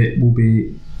that will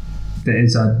be that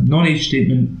is a non-age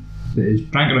statement that is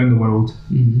drank around the world.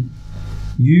 Mm-hmm.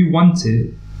 You want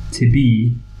it to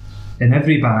be in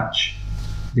every batch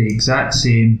the exact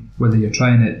same, whether you're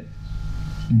trying it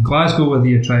in Glasgow, whether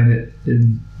you're trying it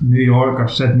in New York or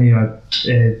Sydney or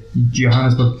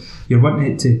Johannesburg. You're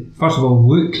wanting it to, first of all,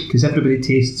 look, because everybody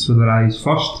tastes with their eyes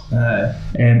first.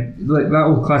 Like that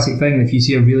old classic thing, if you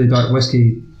see a really dark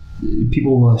whiskey,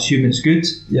 people will assume it's good.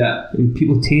 Yeah.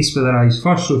 People taste with their eyes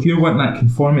first. So if you're wanting that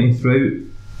conformity throughout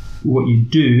what you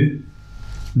do,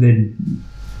 then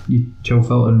you chill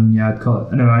filter and you add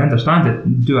colour. Now I understand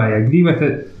it. Do I agree with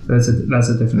it? That's a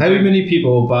different How thing. many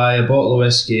people buy a bottle of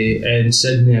whiskey in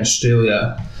Sydney,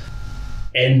 Australia,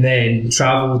 and then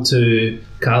travel to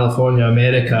California,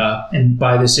 America, and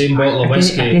buy the same bottle of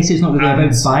whiskey? I guess it's not really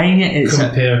about buying it. It's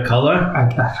compare colour.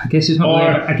 I guess it's not. Or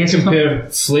really, I guess compare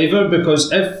flavour,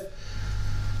 because if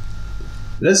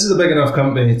this is a big enough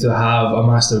company to have a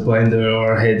master blender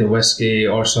or a head of whiskey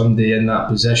or somebody in that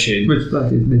position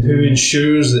who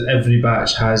ensures that every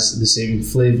batch has the same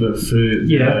flavour through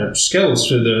their skills,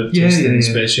 through their tasting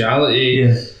speciality.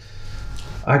 Yeah.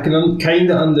 I can kind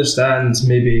of understand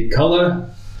maybe colour,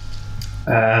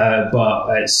 but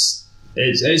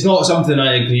it's not something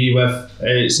I agree with.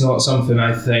 It's not something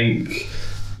I think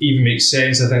even makes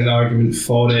sense. I think the argument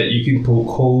for it, you can poke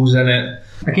holes in it.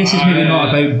 I guess it's maybe not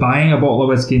about buying a bottle of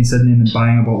whiskey in Sydney and then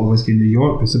buying a bottle of whiskey in New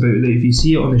York. It's about that if you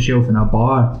see it on the shelf in a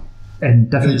bar in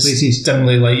different places,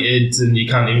 dimly lighted, and you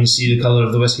can't even see the colour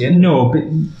of the whiskey in it. No, but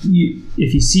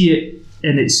if you see it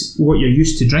and it's what you're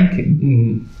used to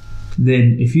drinking,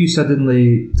 then if you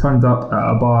suddenly turned up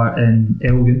at a bar in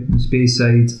Elgin, in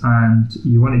Speyside, and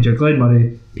you wanted your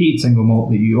Glenmorangie peated single malt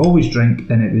that you always drink,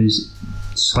 and it was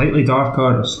slightly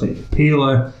darker or slightly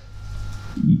paler,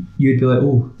 you'd be like,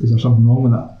 oh, is there something wrong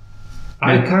with that?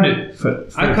 I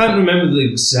can't remember the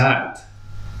exact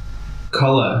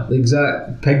colour, the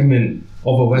exact pigment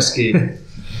of a whiskey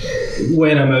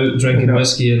when I'm out drinking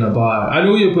whiskey in a bar. I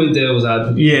know you're playing devil's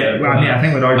advocate. Yeah, I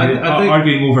think we're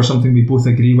arguing over something we both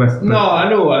agree with. No, I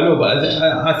know, but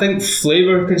I think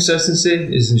flavour consistency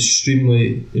is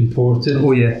extremely important.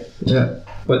 Oh yeah.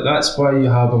 But that's why you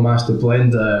have a master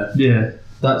blender. Yeah.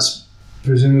 That's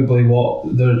presumably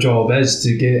what their job is,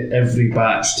 to get every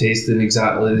batch tasting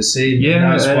exactly the same. Yeah, and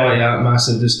that's why at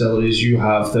massive distilleries you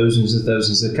have thousands of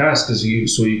casks, because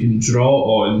so you can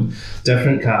draw on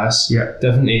different casks,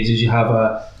 different ages. You have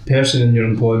a person in your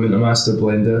employment, a master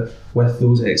blender, with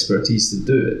those expertise to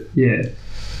do it. Yeah.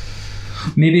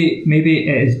 Maybe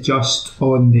it is just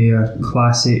on their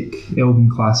Elgin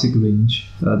Classic range.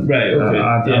 Right. Okay.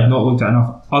 I've not looked at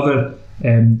enough other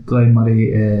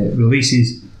Glenmorangie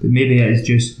releases. But maybe it is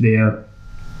just their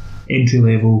entry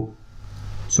level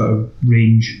sort of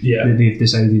range that they've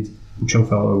decided chill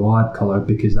filter will add colour,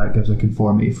 because that gives a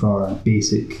conformity for our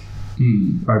basic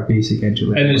entry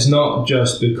level. And it's not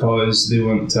just because they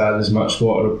want to add as much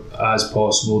water as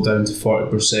possible down to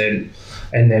 40%,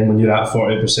 and then when you're at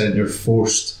 40% you're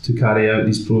forced to carry out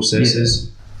these processes.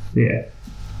 Yeah.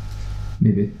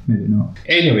 Maybe not.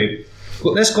 Anyway,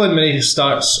 well, this Glenmorangie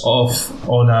starts off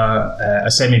on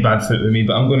a semi-bad foot with me,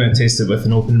 but I'm going to taste it with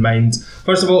an open mind.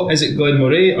 First of all, is it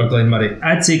Glenmorangie or Glenmurray?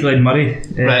 I'd say Glenmurray,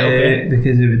 right, okay.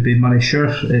 Because it would be Murray. Sure,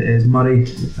 it is Murray.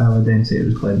 I would then say it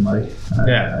was Glenmurray.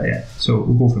 Yeah. So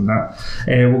we'll go from that.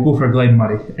 We'll go for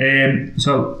Glenmurray.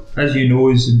 So as you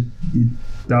know, as you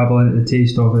dabble into the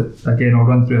taste of it, again, I'll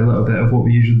run through a little bit of what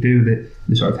we usually do,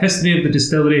 the sort of history of the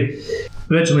distillery.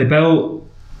 Originally built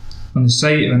on the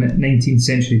site of a 19th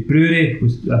century brewery,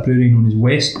 was a brewery known as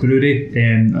West Brewery,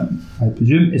 I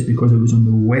presume it's because it was on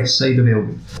the west side of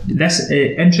Elgin. This,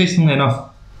 interestingly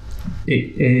enough,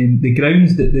 the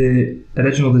grounds that the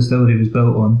original distillery was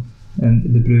built on, and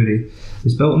the brewery,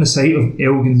 was built on the site of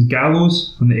Elgin's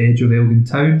Gallows on the edge of Elgin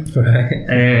town.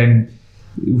 Right.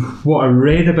 What I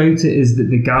read about it is that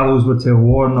the gallows were to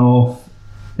warn off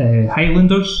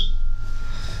Highlanders,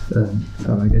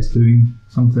 I guess doing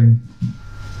something.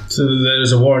 So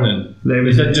there's a warning. They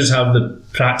didn't just have the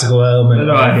practical element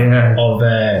of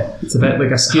it's a bit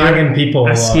like hanging people,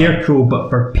 a scarecrow, but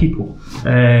for people.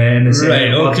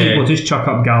 People just chuck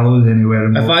up gallows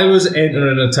anywhere. If I was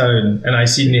entering a town and I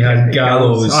seen they had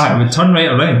gallows, I would turn right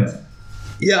around.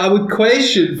 Yeah, I would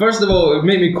question. First of all, it would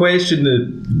make me question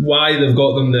why they've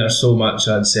got them there so much.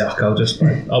 I'd say,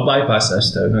 I'll bypass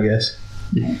this town, I guess.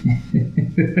 Yeah,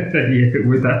 it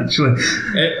would actually.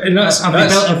 And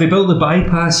have they built the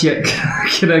bypass yet?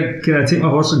 Can I take my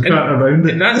horse and cart around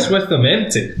it? And that's with them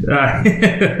empty. Imagine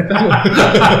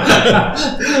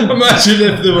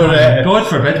if they were. God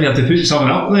forbid we had to put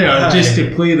someone up there just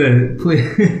to play.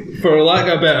 For lack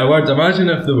of a better word, imagine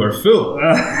if they were full.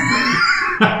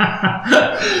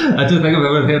 I don't think I've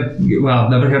ever heard. Well,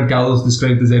 I've never heard gallows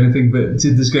described as anything, but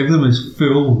to describe them as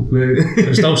full.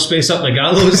 There's no space up the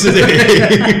gallows today.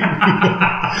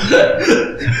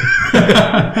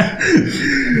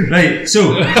 Right,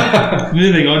 so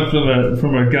moving on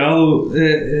from our gallow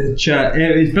chat.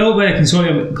 It's built by a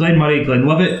consortium, Glenmurray,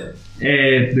 Glenlivet,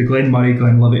 the Glenmurray,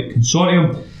 Glenlivet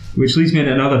consortium, which leads me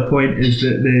to another point: is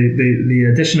that the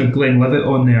addition of Glenlivet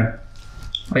on there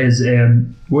is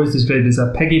what is described as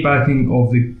a piggybacking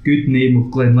of the good name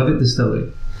of Glenlivet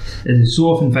Distillery. It is so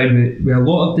often found with a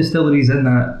lot of distilleries in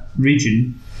that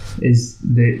region is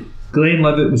that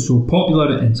Glenlivet was so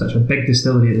popular and such a big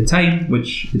distillery at the time,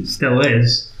 which it still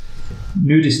is.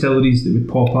 New distilleries that would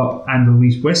pop up and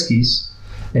release whiskies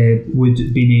would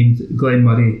be named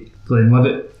Glenmurray,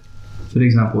 Glenlivet, for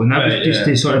example, and that was just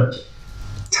to sort of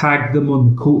tag them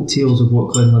on the coattails of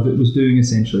what Glenlivet was doing,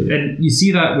 essentially. And you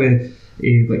see that with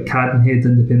like Cadenhead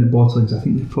independent bottlings. I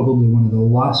think they're probably one of the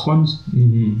last ones.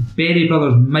 Berry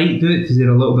Brothers might do it because they're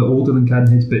a little bit older than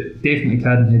Cadenheads, but definitely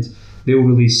Cadenheads, they'll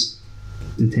release.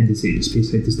 They tend to say the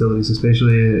Speyside distilleries,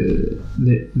 especially,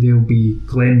 they'll be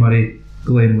Glenmurray,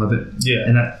 Glenlivet,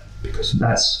 and that because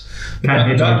that's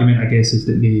Cadenhead's argument, I guess, is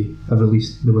that they have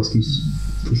released the whiskies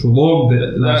for so long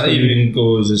that even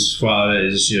goes as far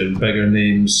as your bigger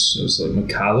names. It's like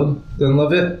Macallan,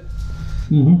 Glenlivet.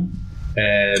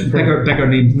 Bigger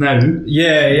names now.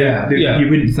 You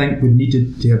wouldn't think would need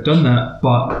to have done that,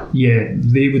 but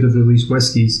they would have released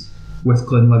whiskies with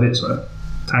Glenlivet sort of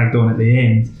tagged on at the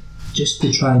end, just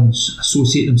to try and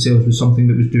associate themselves with something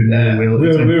that was doing really well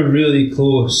at the time. We're really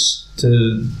close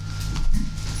to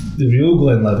the real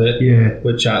Glenlivet,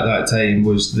 which at that time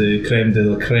was the creme de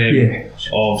la creme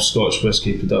of Scotch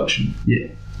whisky production.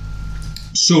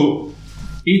 So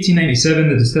 1897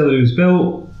 the distillery was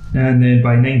built, and then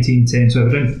by 1910, so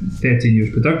around 13 years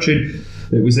production,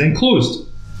 it was then closed.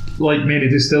 Like many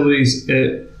distilleries,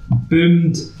 it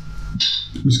boomed,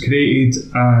 was created,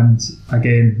 and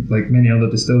again, like many other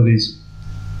distilleries,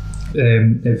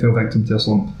 it fell victim to a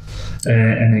slump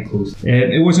and then closed.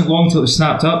 It wasn't long till it was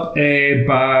snapped up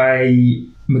by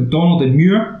MacDonald and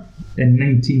Muir in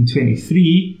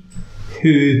 1923,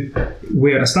 who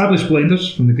were established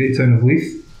blenders from the great town of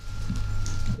Leith,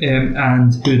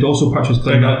 and who had also purchased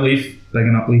Big up Leith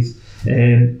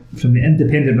from the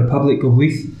independent Republic of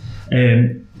Leith.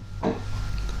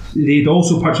 They'd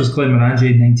also purchased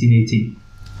Glenmorangie in 1918.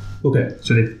 Okay.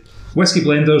 So the whisky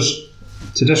blenders,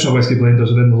 traditional whisky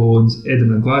blenders are in the Lowlands,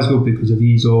 Edinburgh and Glasgow, because of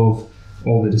ease of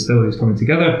all the distilleries coming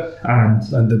together, and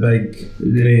the big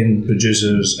grain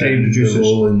producers in the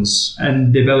Lowlands,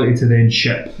 and the ability to then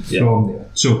ship from there.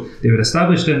 So they were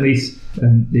established in Leith,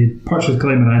 and they purchased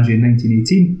Glenmorangie in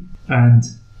 1918, and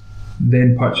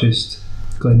then purchased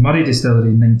Glenmurray Distillery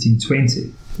in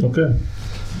 1920. Okay.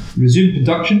 Resumed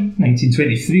production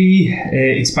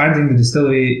 1923, expanding the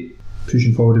distillery,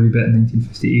 pushing forward a wee bit in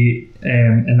 1958,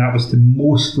 and that was to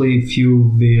mostly fuel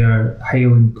their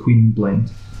Highland Queen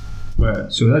blend.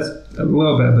 Right. So that's a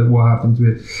little bit about what happened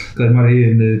with Glenmurray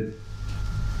and the.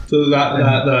 So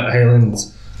that Highland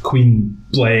Queen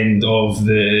blend of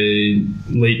the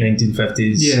late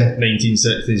 1950s,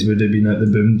 1960s would have been at the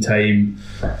boom time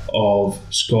of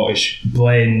Scottish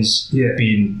blends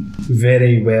being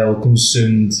very well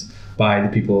consumed by the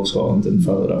people of Scotland and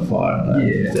further afar.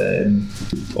 And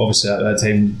obviously at that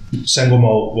time, single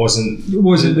malt wasn't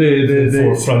the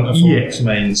forefront of folks'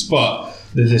 minds, but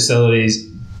the distilleries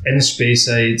in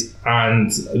Speyside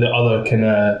and the other kind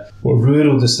of more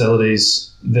rural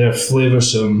distilleries, their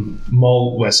flavoursome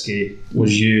malt whiskey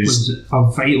was used. Was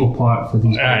a vital part for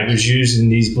these blends. It was used in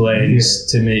these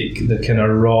blends to make the kind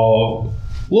of raw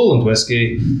lowland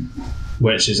whiskey,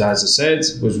 which is, as I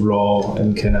said, was raw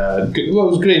and kind of, it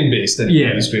was grain based.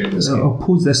 It was grain whiskey. I'll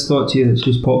pose this thought to you that's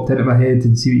just popped into my head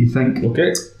and see what you think.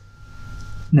 Okay.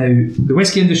 Now, the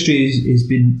whisky industry has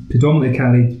been predominantly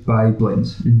carried by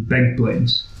blends, and big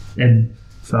blends. And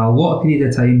for a lot of period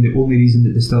of time, the only reason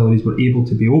that distilleries were able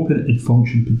to be open and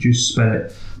function, produce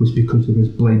spirit, was because there was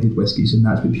blended whiskies, and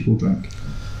that's what people drank.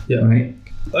 Yeah. Right?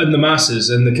 In the masses,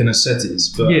 in the kind of cities.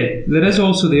 But there is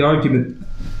also the argument,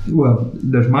 well,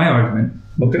 there's my argument,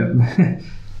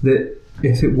 that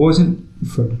if it wasn't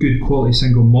for good quality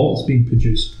single malts being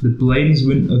produced, the blends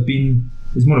wouldn't have been,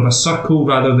 it's more of a circle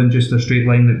rather than just a straight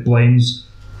line that blends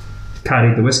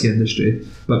carried the whisky industry.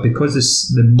 But because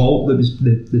the malt that was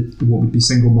what would be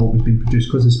single malt was being produced,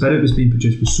 because the spirit was being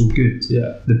produced was so good,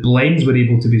 the blends were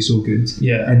able to be so good,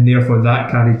 and therefore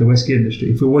that carried the whisky industry.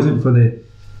 If it wasn't for the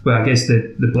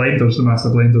blenders, the master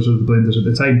blenders or the blenders at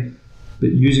the time, but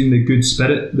using the good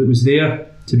spirit that was there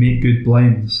to make good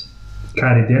blends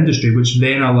carried the industry, which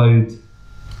then allowed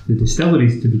the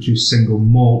distilleries to produce single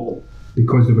malt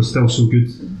because they were still so good.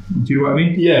 Do you know what I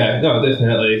mean? Yeah, no,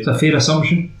 definitely. Is that a fair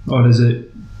assumption, or is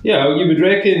it? Yeah, you'd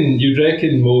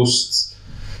reckon most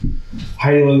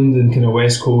Highland and kind of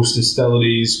West Coast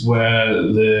distilleries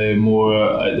were the more,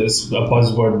 there's a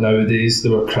buzzword nowadays, they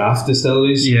were craft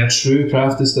distilleries, true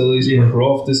craft distilleries,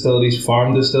 craft distilleries,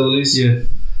 farm distilleries. Yeah.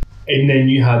 And then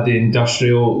you had the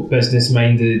industrial,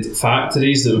 business-minded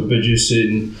factories that were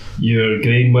producing your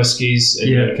grain whiskies and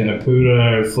your kind of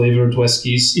poorer flavoured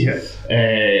whiskies. Yeah.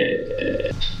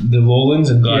 The Lowlands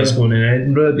in Glasgow and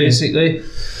Edinburgh, basically.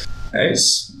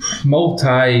 It's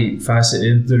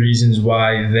multi-faceted, the reasons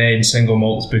why then single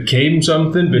malts became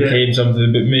something, but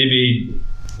maybe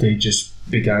they just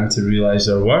began to realise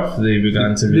their worth. They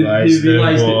began to realise there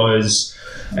was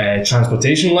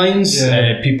transportation lines.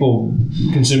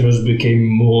 Consumers became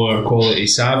more quality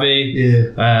savvy.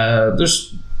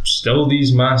 There's still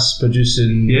these mass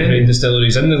producing grain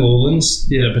distilleries in the Lowlands,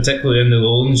 particularly in the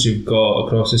Lowlands. You've got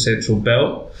across the Central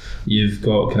Belt, you've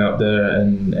got kind of up there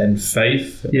in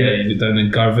Fife, you've got down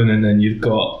in Girvan, and then you've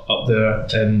got up there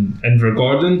in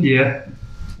Invergordon.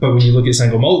 But when you look at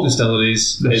single malt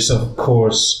distilleries, it's of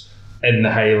course in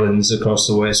the Highlands across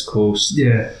the West Coast.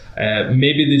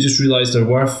 Maybe they just realised their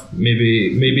worth.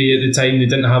 Maybe at the time they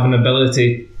didn't have an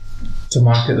ability to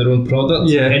market their own product,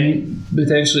 and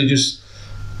potentially just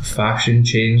fashion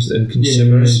changed and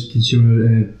consumers.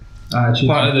 Attitude.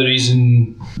 Part of the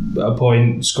reason at a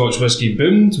point Scotch whisky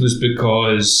boomed was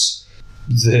because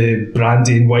the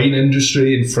brandy and wine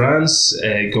industry in France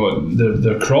got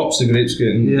their crops, the grapes,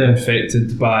 getting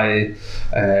infected by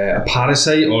a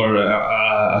parasite or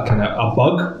a kind of a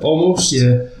bug almost.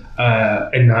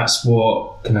 And that's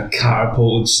what kind of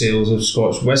catapulted sales of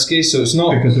Scotch whisky. So it's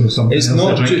not because there was something.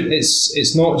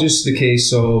 It's not just the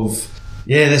case of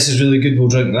this is really good, we'll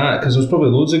drink that, because there's probably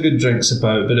loads of good drinks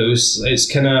about, but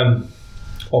it's kind of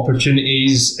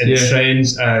opportunities and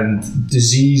trends and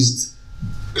diseased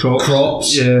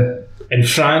crops in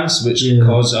France, which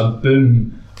caused a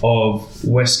boom of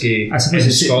whisky. I suppose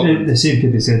the same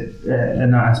could be said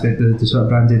in that aspect, the sort of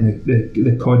brandy and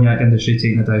the cognac industry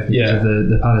taking a dive because of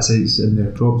the parasites in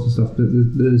their crops and stuff, but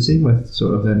the same with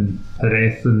sort of in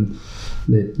Jerez and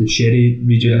the sherry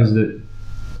regions, that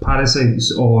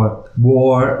parasites or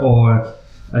war or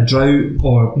a drought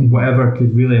or whatever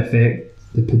could really affect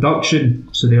the production,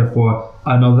 so therefore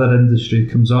another industry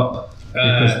comes up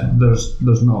because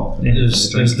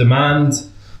there's demand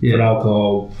for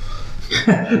alcohol.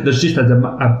 There's just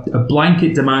a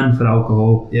blanket demand for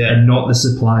alcohol and not the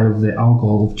supply of the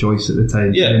alcohol of choice at the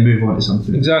time. They move on to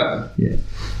something. Exactly.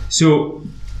 So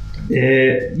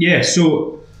in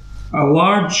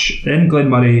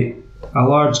Glenmurray, a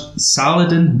large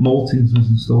Saladin Maltings was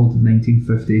installed in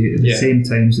 1950 at the same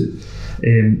time that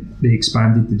they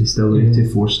expanded the distillery to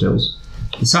 4 stills.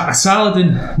 A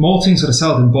Saladin Maltings or a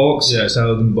Saladin box? Yeah, a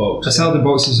Saladin box. A Saladin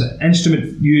box is an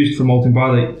instrument used for malting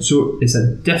barley. So it's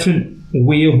a different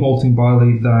way of malting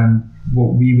barley than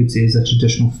what we would say is a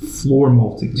traditional floor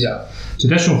maltings.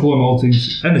 Traditional floor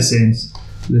maltings, in a sense,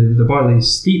 the barley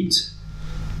is steeped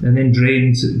and then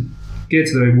drained to get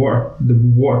to the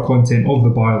water content of the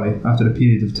barley after a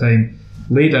period of time,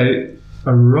 laid out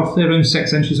roughly around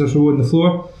 6 inches or so on the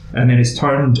floor, and then it's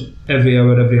turned every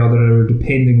hour, every other hour,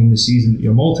 depending on the season that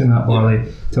you're malting that barley,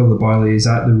 till the barley is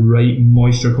at the right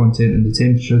moisture content and the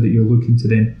temperature that you're looking to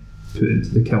then put into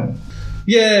the kiln.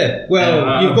 You've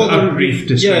got a brief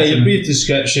description. Your brief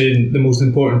description. The most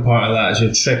important part of that is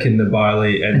you're tricking the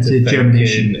barley into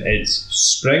germination. It's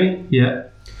spring.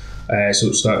 So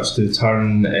it starts to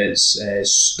turn its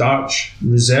starch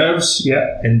reserves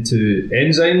into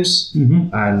enzymes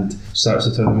and starts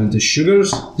to turn them into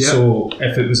sugars. So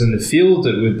if it was in the field,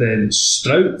 it would then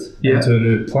sprout into a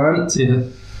new plant.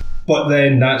 But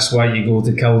then that's why you go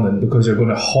to kilning, because you're going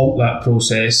to halt that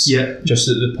process just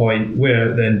at the point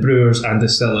where then brewers and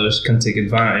distillers can take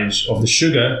advantage of the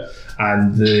sugar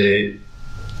and the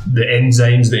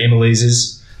enzymes, the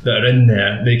amylases that are in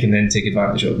there. They can then take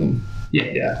advantage of them.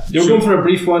 You're going for a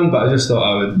brief one, but I just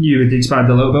thought you would expand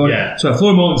a little bit. So a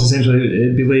floor malt is essentially,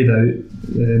 it'd be laid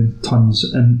out tons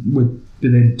and would be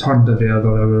then turned every other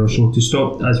hour or so to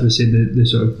stop, as we said, the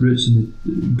sort of roots and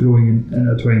the growing and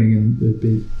intertwining, and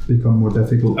it'd become more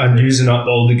difficult. And using up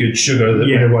all the good sugar that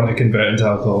we want to convert into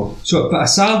alcohol. So, but a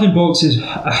Saladin box is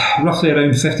roughly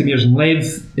around 50 metres in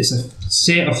length. It's a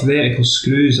set of vertical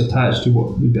screws attached to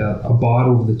what would be a bar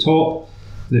over the top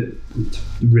that would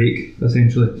rake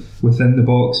essentially within the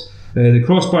box. The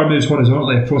crossbar moves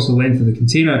horizontally across the length of the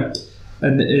container,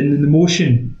 and in the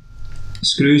motion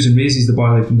screws and raises the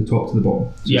barley from the top to the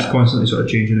bottom. So it's constantly sort of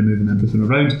changing and moving everything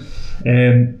around.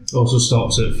 Also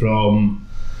stops it from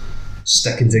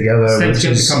sticking together.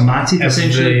 Become matted,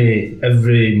 essentially.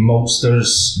 Every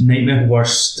maltster's nightmare.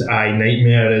 Worst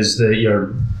nightmare is that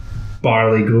your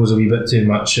barley grows a wee bit too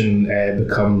much and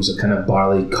becomes a kind of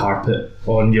barley carpet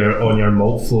on your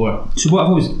malt floor. So what I've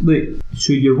always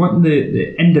so you're wanting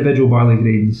the individual barley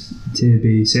grains to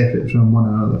be separate from one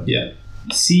another. Yeah.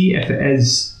 See if it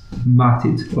is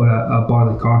matted or a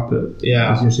barley carpet.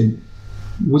 Yeah. As you're saying,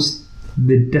 what's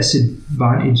the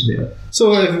disadvantage there?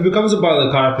 So if it becomes a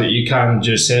barley carpet, you can't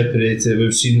just separate it.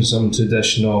 We've seen some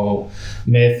traditional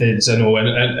methods. I know in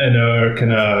our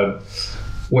kind of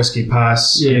whiskey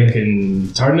pass, you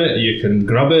can turn it, you can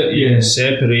grub it, you can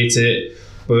separate it.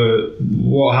 But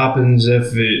what happens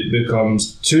if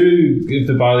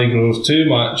the barley grows too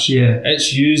much?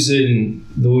 It's using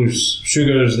those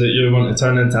sugars that you want to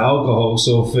turn into alcohol.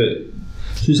 So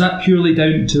is that purely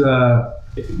down to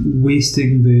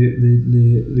wasting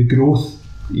the growth?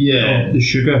 Of the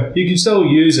sugar. You can still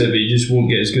use it, but you just won't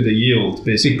get as good a yield,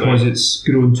 basically, because it's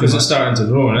grown too much. Because it's starting to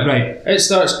grow, right? It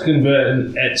starts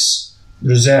converting its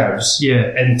reserves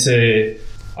into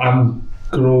I'm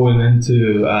growing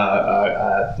into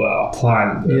a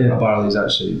plant. A barley is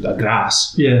actually a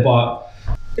grass. But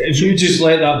if you just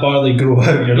let that barley grow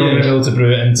out, you're not going to be able to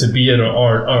brew it into beer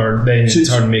or then in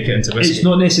turn make it into whiskey. It's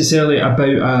not necessarily about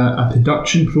a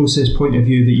production process point of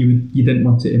view that you didn't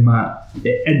want it in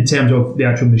terms of the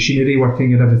actual machinery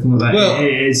working and everything like that. Well,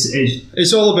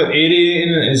 it's all about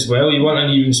aerating it as well. You want an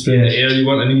even spread of air, you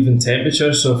want an even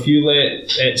temperature. So if you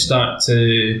let it start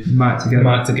to mat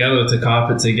together, to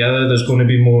carpet together, there's going to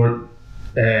be more.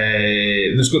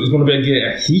 There's going to be a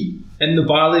greater heat in the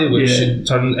barley, which in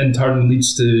turn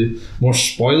leads to more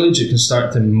spoilage. It can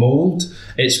start to mould.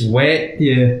 It's wet.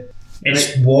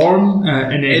 It's warm,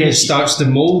 and it starts to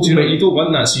mould. You don't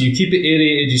want that. So you keep it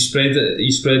aerated. You spread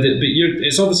it, but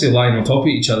it's obviously lying on top of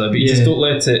each other. But you just don't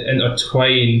let it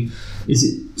intertwine.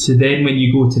 So then when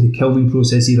you go to the kilning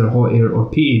process, either hot air or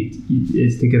peated,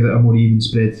 it's to give it a more even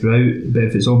spread throughout. But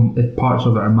if parts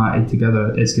of it are matted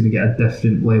together, it's going to get a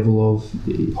different level of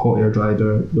hot air dried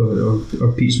or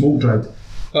peat smoke dried.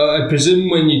 I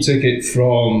presume when you took it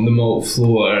from the malt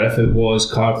floor, if it was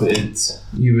carpeted,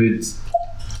 you would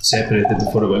separate it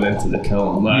before it went into the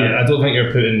kiln. I don't think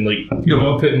you're putting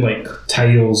not putting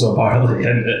tiles or barley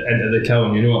into the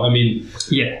kiln. You know what I mean?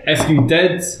 If you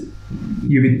did,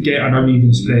 you would get an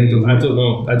uneven spread. I don't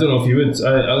know if you would.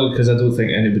 Because I don't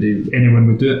think anyone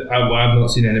would do it. I've not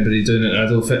seen anybody doing it. I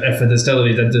don't think if a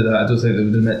distillery did do that, I don't think they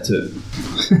would admit to it.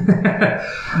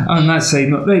 On that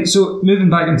side, right. So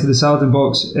moving back into the Saladin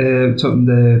box, talking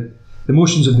the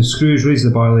motions of the screws raise the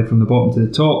barley from the bottom to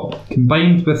the top,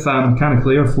 combined with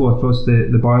mechanical airflow across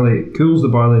the barley. It cools the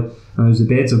barley, and there's the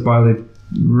beds of barley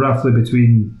roughly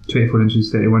between 24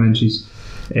 inches, 31 inches,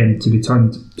 to be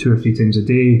turned 2 or 3 times a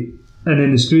day. And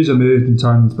then the screws are moved and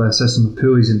turned by a system of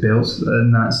pulleys and belts,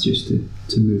 and that's just to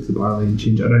move the barley and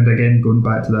change it around again, going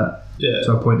back to that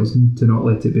to a point is to not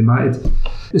let it be matted.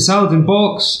 The Saladin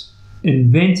box,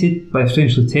 invented by a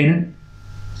French lieutenant,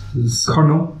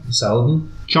 Colonel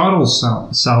Charles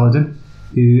Saladin,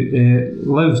 who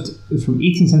lived from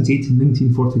 1878 to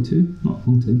 1942. Not a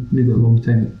long time, maybe a long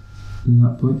time at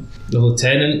that point. The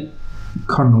lieutenant?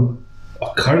 Colonel. A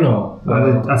colonel?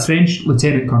 A French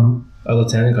lieutenant colonel. A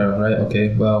lieutenant colonel, right,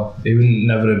 okay. Well, he would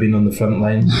never have been on the front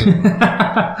line.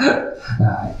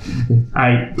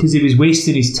 Aye, because he was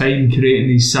wasting his time creating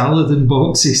these Saladin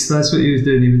boxes. That's what he was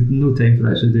doing. He was no time for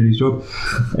actually doing his job.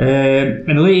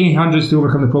 In the late 1800s, to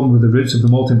overcome the problem with the roots of the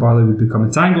malting barley would become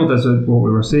entangled, as what we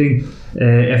were saying,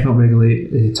 if not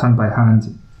regularly turned by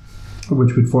hand,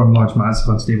 which would form large mats of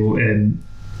unstable, would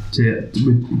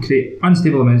create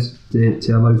unstable amounts to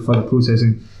allow further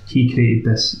processing. He created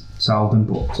this Saladin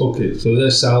box. Okay, so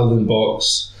this Saladin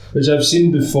box, which I've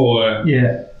seen before,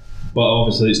 but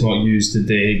obviously it's not used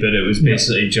today, but it was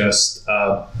basically just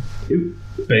a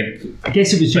big, I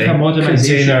guess it was just a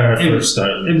modernisation. It was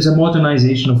a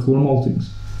modernisation of floor maltings.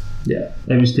 Yeah.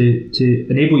 It was to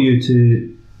enable you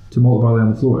to malt barley on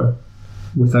the floor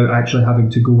without actually having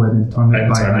to go in and turn it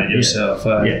by hand yourself.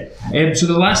 So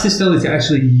the last distillery to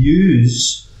actually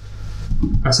use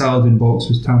a Saladin box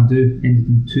was Tamdhu, ended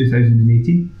in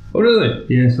 2018. Oh really?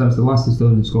 Yeah, so that's the last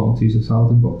distillery in Scotland to use a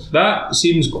Saladin box. That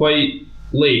seems quite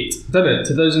late, doesn't it?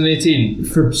 2018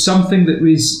 for something that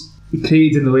was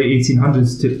created in the late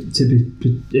 1800s to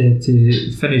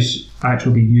finish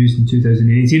actually being used in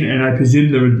 2018, and I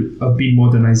presume there would have been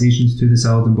modernisations to the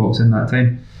Saladin box in that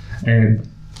time.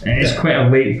 It's quite a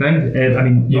late thing. I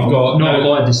mean, you've got not a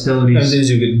lot of distilleries. Nowadays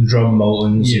you've got drum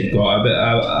maltings. Yeah. You've got a bit.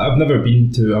 I've never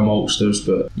been to a maltsters,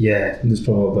 but yeah, there's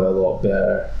probably a lot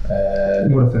better,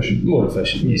 more efficient.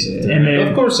 Yeah. And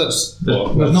of course, there's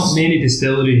not many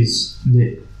distilleries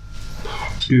that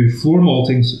do floor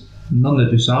maltings. None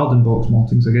that do salad and box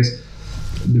maltings. I guess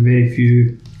the very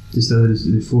few distilleries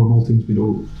that do floor maltings, we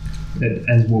know.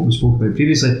 As what we spoke about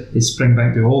previously, is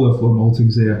Springbank do all their floor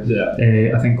maltings there.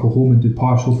 Yeah. I think Kilchoman do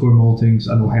partial floor maltings.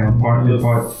 I know Highland Park do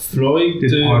Floyd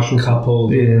do partial couple.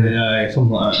 Yeah,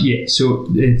 something like that. Yeah. So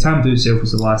Tamdhu itself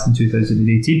was the last in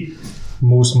 2018.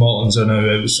 Most maltings are now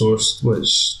outsourced,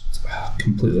 which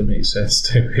completely makes sense,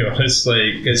 to be honest.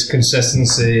 Like, it's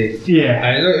consistency.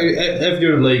 Yeah. If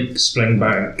you're like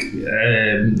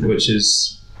Springbank, which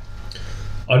is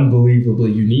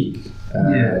unbelievably unique.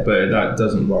 But that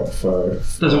doesn't work for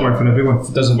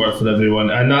everyone. Doesn't work for everyone,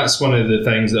 and that's one of the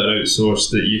things that are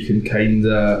outsourced that you can kind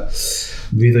of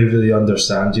really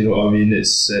understand. You know what I mean?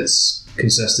 It's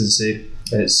consistency,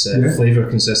 it's flavour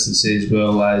consistency, as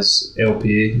well as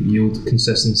LPA yield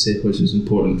consistency, which is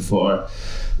important for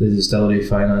the distillery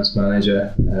finance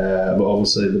manager, but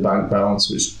obviously the bank balance,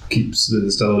 which keeps the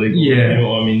distillery going. Yeah. You know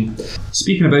what I mean?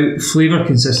 Speaking about flavour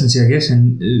consistency, I guess,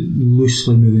 and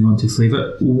loosely moving on to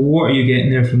flavour, what are you getting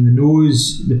there from the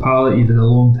nose, the palate? You've had a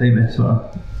long time to sort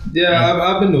of... Yeah,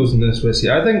 I've been nosing this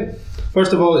whiskey. I think,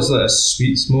 first of all, it's like a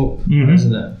sweet smoke,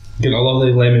 isn't it? Getting a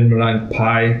lovely lemon meringue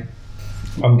pie.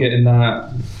 I'm getting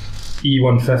that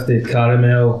E150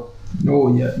 caramel.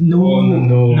 No, you're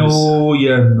not.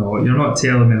 You're not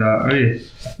telling me that, are you?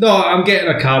 No, I'm getting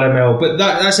a caramel, but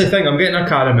that's the thing. I'm getting a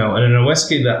caramel, and in a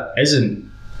whiskey that isn't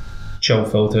chill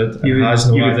filtered, you would put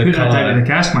that down to the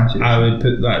cask maturation. I would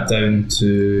put that down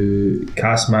to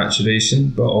cask maturation,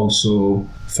 but also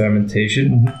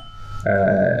fermentation,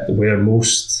 where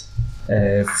most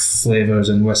flavours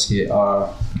in whiskey are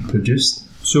produced.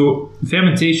 So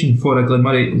fermentation for a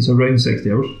Glenmorangie is around 60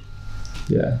 hours.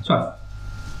 Yeah. So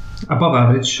above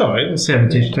average. Sure, right.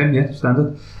 Fermentation time,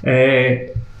 standard.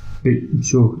 But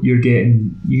so you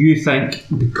think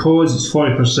because it's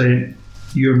 40%,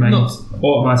 your mind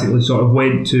automatically sort of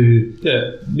went to...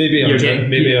 Yeah,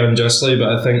 maybe unjustly,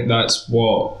 but I think that's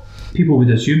what... people would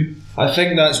assume. I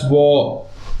think that's what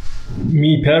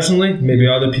me personally, maybe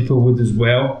other people would as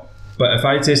well. But if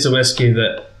I taste a whiskey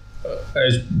that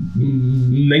is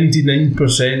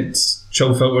 99%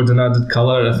 chill filtered and added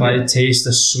colour, if I taste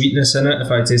the sweetness in it,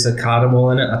 if I taste a caramel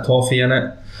in it, a toffee in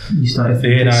it, I start to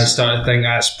think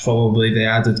that's probably the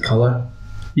added colour.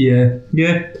 Yeah.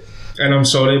 And I'm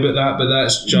sorry about that, but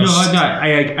that's just...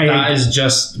 that is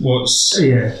just what's...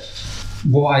 Yeah.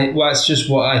 That's just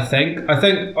what I think. I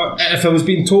think if I was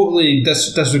being totally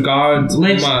disregard...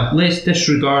 Let's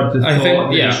disregard the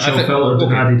thought that it's chill filtered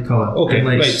and added colour. Okay,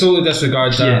 right, totally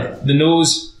disregard that. Yeah. The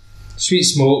nose, sweet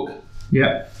smoke.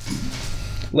 Yeah.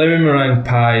 Lemon meringue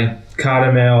pie,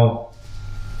 caramel,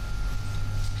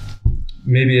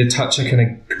 maybe a touch of kind of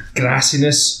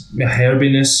grassiness, a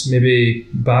herbiness, maybe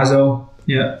basil.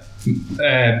 Yeah.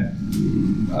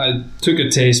 I took a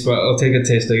taste, but I'll take a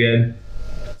taste again.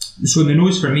 So in the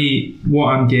nose for me, what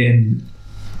I'm getting,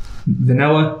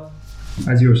 vanilla,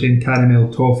 as you were saying,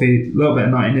 caramel, toffee, a little bit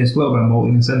of nuttiness, a little bit of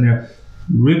maltiness in there.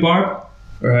 Rhubarb,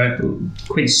 right,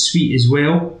 quite sweet as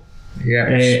well. Yeah,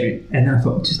 sweet. And then I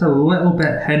thought just a little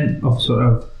bit hint of sort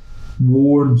of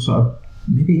warm, sort of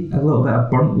maybe a little bit of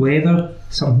burnt leather,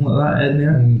 something like that in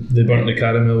there. They burnt the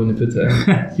caramel when they put it in.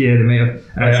 Yeah, they might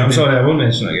have. I'm sorry, I won't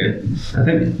mention it again. I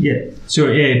think, yeah. So,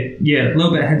 a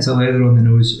little bit of hints of leather on the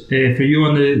nose. For you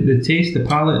on the taste, the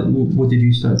palate, what did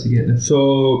you start to get there?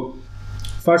 So,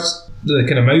 first, the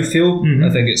kind of mouthfeel, I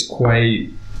think it's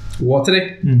quite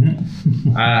watery.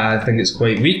 I think it's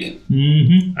quite weak.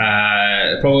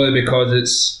 Probably because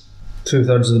it's 2/3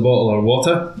 of the bottle are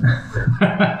water.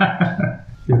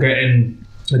 You're getting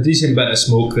a decent bit of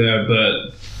smoke there,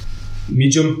 but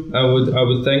medium, I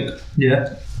would think.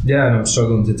 Yeah. Yeah, and I'm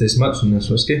struggling to taste much in this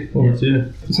whiskey. Over to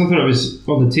you. Something that was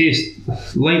on the taste,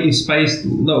 lightly spiced, a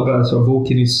little bit of sort of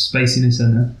oakiness, spiciness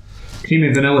in there.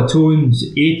 Creamy vanilla tones,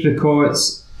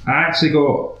 apricots. I actually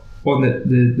got on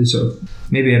the sort of,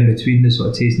 maybe in between the sort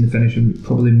of taste and the finish, and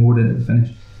probably more into the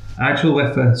finish. I actually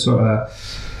left a sort of,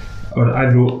 or I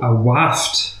wrote a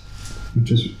waft, which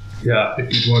is a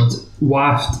good word,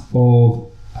 waft of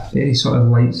a very sort of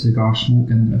light cigar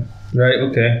smoke in there. Right,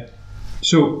 okay.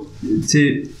 So,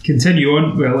 to continue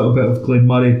on with a little bit of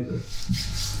Glenmorangie,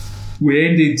 we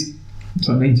ended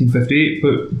sort of 1958,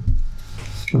 but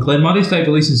Glenmorangie started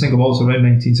releasing single malts around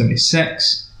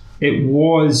 1976. It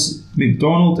was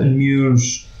MacDonald and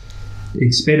Muir's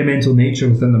experimental nature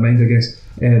within their mind, I guess,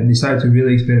 They started to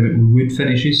really experiment with wood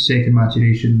finishes, second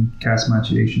maturation, cask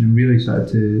maturation, and really started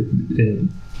to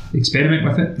experiment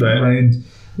with it around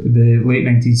the late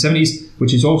 1970s,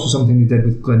 which is also something they did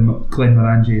with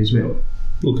Glenmorangie as well.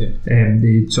 Okay.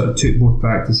 They sort of took both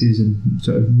practices and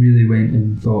sort of really went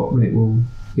and thought, right, we'll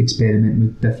experiment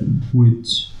with different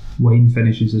woods, wine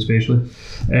finishes especially.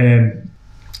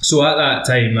 So at that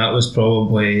time, that was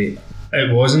probably,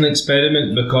 it was an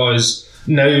experiment, because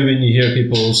now when you hear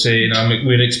people saying,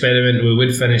 we're experimenting with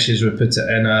wood finishes, we put it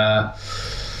in I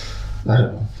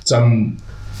don't know, some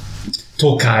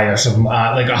Tokaj or something,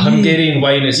 like a Hungarian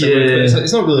wine. It's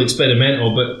not really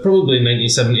experimental, but probably in the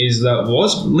 1970s that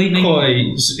was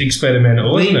quite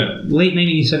experimental, wasn't it? Late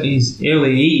 1970s,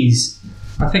 early 80s,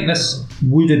 I think this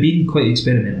would have been quite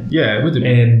experimental. Yeah, it would have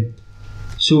been.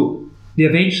 So they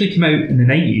eventually came out in the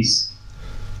 90s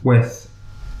with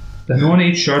the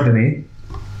non-aged Chardonnay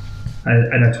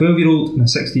and a 12-year-old and a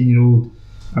 16-year-old,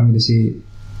 I'm going to say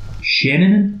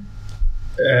Chenin.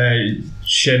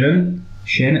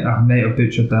 Chenin, I might have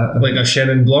butchered that. Like a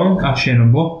Chenin Blanc? A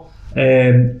Chenin Blanc.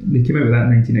 They came out with that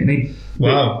in 1999.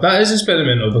 Wow, that is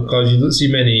experimental, because you don't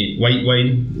see many white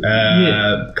wine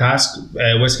cask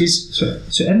whiskies.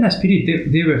 So in this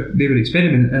period, they were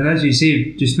experimenting, and as you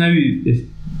say just now,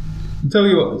 tell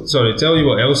you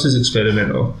what else is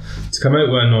experimental. To come out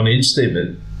with a non-age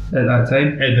statement at that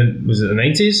time. Was it the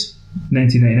 90s?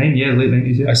 1999, yeah, late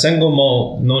 90s, yeah. A single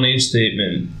malt non-age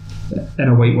statement in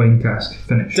a white wine cask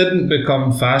finish didn't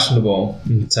become fashionable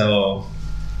until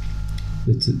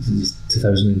the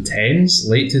 2010s,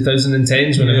 late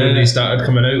 2010s, when everybody started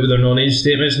coming out with their non-age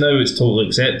statements. Now it's totally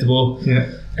acceptable. Yeah.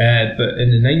 But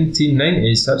in the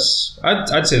 1990s,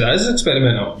 I'd say that is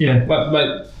experimental. Yeah.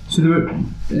 But so there were,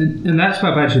 and that's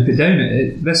what I've actually put down.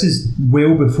 This is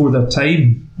well before their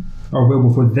time, or well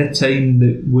before the time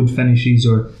that wood finishes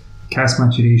or cask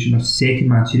maturation or second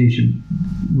maturation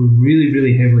were really,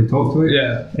 really heavily talked about.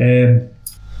 Yeah.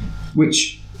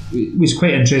 Which was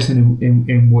quite interesting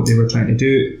in what they were trying to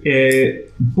do.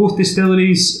 Both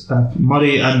distilleries,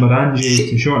 Murray and Morangi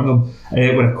to shorten them,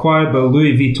 were acquired by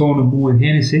Louis Vuitton and Moët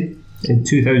Hennessy in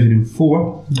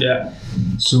 2004. Yeah.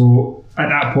 So at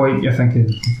that point, you're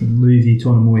thinking Louis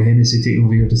Vuitton and Moët Hennessy taking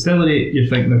over your distillery. You're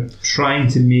thinking they're trying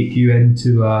to make you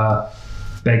into a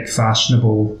big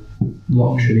fashionable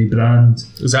luxury brand.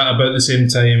 Was that about the same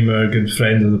time our good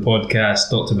friend of the podcast,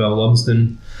 Dr. Bill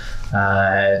Lumsden,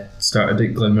 started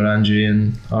at Glenmorangie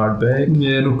and Ardbeg?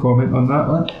 Yeah, no comment on that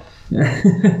one.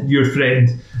 Your friend,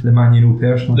 the man you know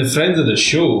personally. The friend of the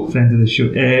show.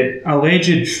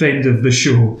 Alleged friend of the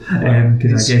show,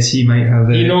 because I guess he might have...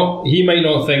 he might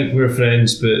not think we're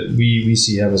friends, but we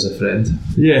see him as a friend.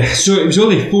 Yeah, so it was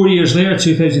only 4 years later,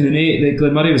 2008, that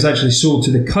Glenmurray was actually sold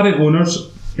to the current owners.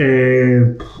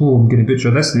 I'm going to butcher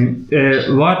this name.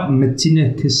 Lard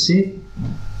Martini Cassé.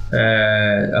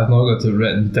 I've not got it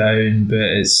written down, but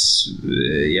it's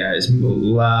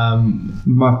La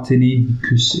Martini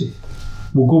Cassé.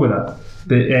 We'll go with that.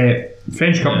 But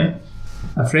French company,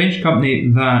 a French company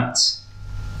that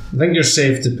I think you're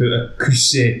safe to put a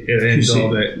Cassé at the end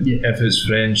of it if it's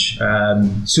French.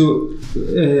 So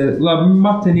La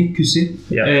Martini Cassé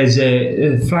is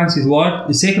France's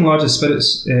the second largest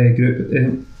spirits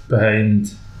group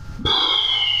behind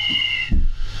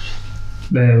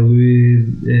Louis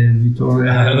Vuitton.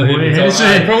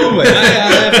 Probably.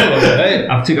 Right.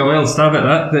 I've took a wild stab at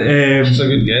that. But, it's a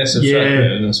good guess. I've tried to put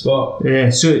it on the spot. Yeah,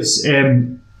 so it's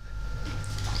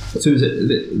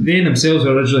they themselves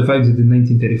were originally founded in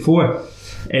 1934,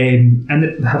 and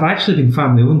they have actually been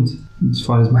family owned as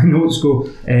far as my notes go.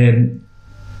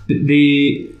 But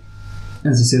they,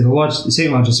 as I said, the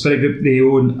second largest spirit group. They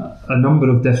own a number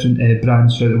of different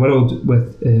brands throughout the world,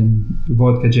 with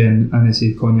vodka, gin,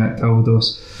 anisette, cognac,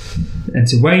 Calvados,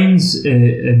 into wines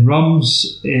and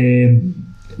rums.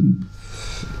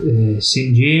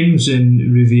 St James and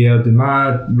Rivière de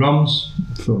Mar rums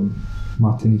from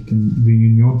Martinique and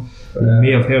Réunion, you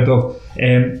may have heard of,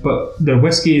 but their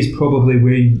whiskey is probably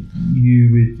where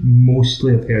you would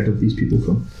mostly have heard of these people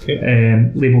from.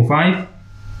 Okay. Label 5.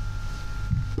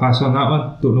 Pass on that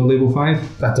one. Don't know Label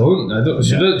 5? I don't.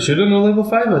 Should I know Label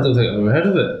 5? I don't think I've ever heard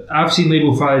of it. I've seen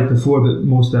Label 5 before, but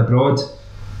mostly abroad.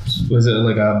 Was it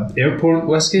like a airport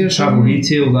whiskey or something? Travel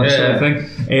retail, that sort of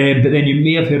thing. But then you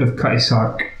may have heard of Cutty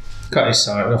Sark. Cutty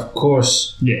Sark, of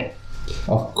course. Yeah.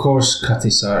 Of course, Cutty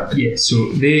Sark. Yeah,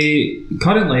 so they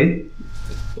currently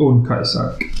own Cutty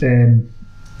Sark.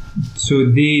 So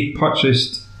they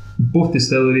purchased both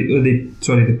distilleries.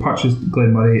 They purchased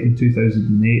Glenmurray in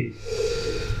 2008.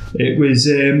 It was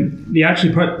they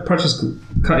actually purchased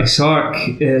Cutty Sark,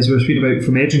 as we were speaking about,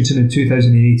 from Edrington in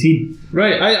 2018.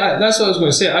 Right, I that's what I was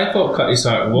going to say. I thought Cutty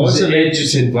Sark was an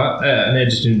Edgerton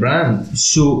brand.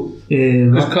 So,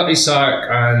 because Cutty Sark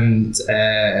and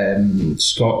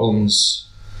Scotland's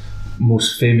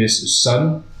most famous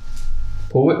son,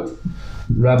 poet,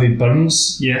 Rabbie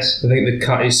Burns. Yes. I think the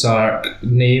Cutty Sark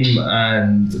name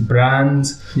and brand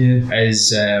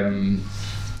is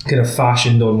kind of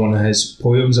fashioned on one of his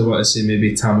poems. I want to say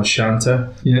maybe Tam O'Shanter.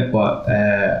 Yeah. But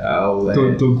I'll...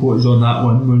 don't quote us on that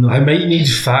one. I might need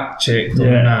fact checked on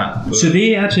that. So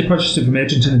they actually purchased it from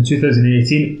Edgerton in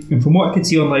 2018, and from what I could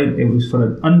see online, it was for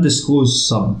an undisclosed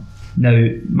sum. Now,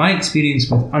 my experience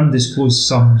with undisclosed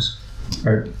sums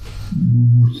are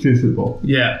through football.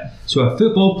 Yeah. So a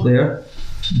football player,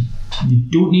 you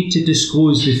don't need to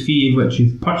disclose the fee in which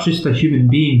you've purchased a human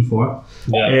being for.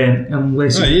 Yeah.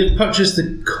 Unless you've purchased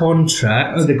the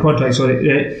contract.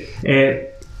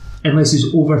 Unless it's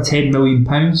over £10 million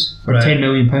or £10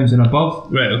 million and above.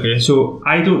 Right, okay. So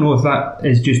I don't know if that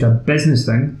is just a business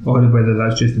thing or whether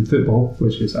that's just in football,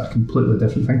 which is a completely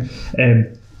different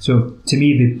thing. So to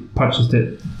me, they purchased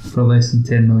it for less than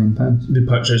 £10 million. They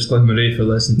purchased Glenmoray for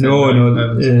less than £10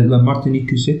 million. La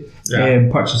Martinique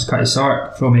purchased Cutty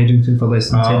Sark from Edgerton for less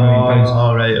than £10 million.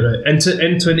 Oh, right. In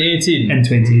 2018? In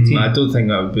 2018. I don't think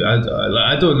that would be... I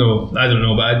don't know,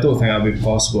 but I don't think that would be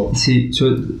possible. See,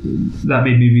 so that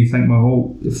made me rethink my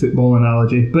whole football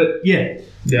analogy. But yeah.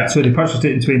 So they purchased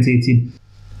it in 2018.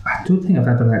 I don't think I've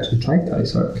ever actually tried Cutty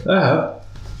Sark. I have.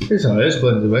 It's alright, it's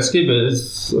blended whiskey, but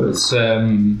it's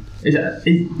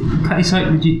Cutty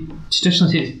Sark, would you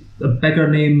traditionally say it's a bigger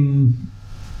name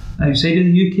outside of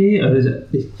the UK, or is it?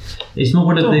 It's not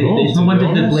one of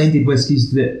the blended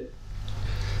whiskies that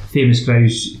Famous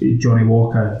Grouse, Johnny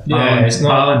Walker,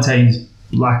 Valentine's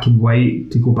Black and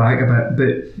White, to go back a bit,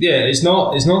 but it's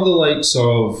not the likes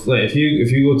of, like, if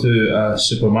you go to a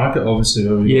supermarket, obviously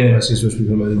where we got whiskies we're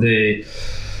speaking about today.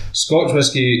 Scotch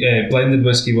whisky, blended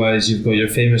whisky wise, you've got your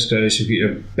Famous Grouse, you've got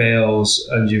your Bells,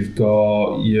 and you've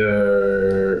got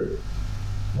your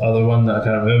other one that I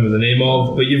can't remember the name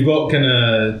of, but you've got kind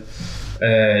of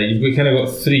got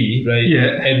three, right?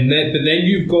 Yeah. But then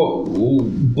you've got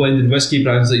blended whisky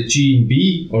brands like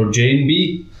G&B or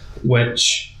J&B,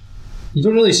 which you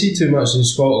don't really see too much in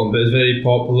Scotland, but it's very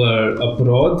popular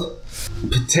abroad.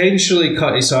 Potentially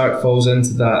Cutty Sark falls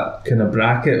into that kind of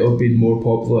bracket of being more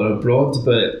popular abroad,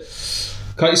 but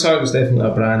Cutty Sark is definitely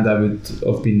a brand I would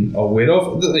have been aware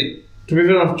of. Like, to be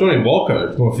fair enough, Johnny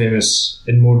Walker is more famous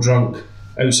and more drunk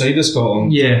outside of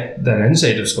Scotland than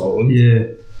inside of Scotland. Yeah,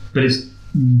 but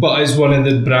it's one of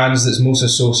the brands that's most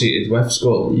associated with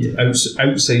Scotland,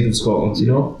 outside of Scotland, you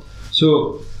know?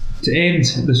 So, to end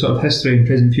the sort of history and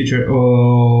present future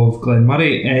of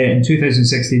Glenmoray, in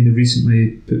 2016 they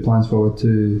recently put plans forward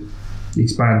to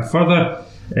expand further.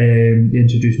 They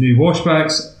introduced new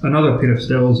washbacks, another pair of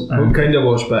stills. What kind of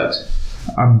washbacks?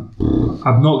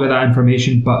 I've not got that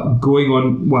information, but going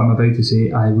on what I'm about to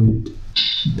say, I would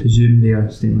presume they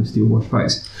are stainless steel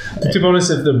washbacks. To be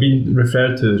honest, if they're being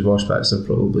referred to as washbacks, I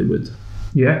probably would.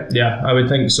 Yeah, I would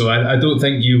think so. I don't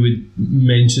think you would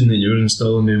mention that you were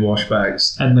installing new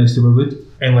washbacks unless they were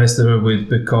wood,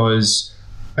 because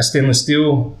a stainless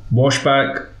steel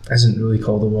washback isn't really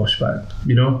called a washback,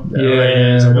 you know?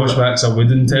 A washback's a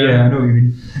wooden term. Yeah, I know what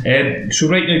you mean. So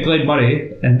right now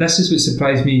Glenmoray, and this is what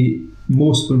surprised me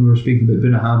most when we were speaking about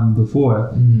Bunnahabhain before,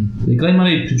 the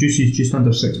Glenmoray produces just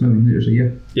under 6 million litres a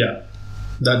year. Yeah,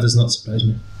 that does not surprise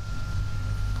me.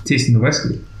 Tasting the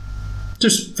whiskey.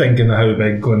 Just thinking of how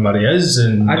big Glenmoray is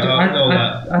and all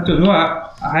that. I don't know.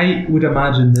 I would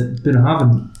imagine that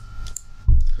Bunnahabhain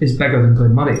is bigger than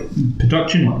Glenmoray,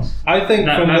 production-wise. I think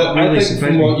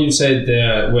from what you said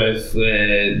there with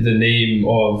the name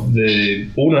of the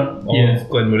owner of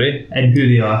Glenmoray and who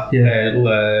they are,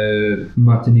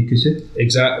 Martinique.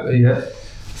 Exactly. Yeah.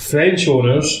 French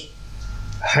owners,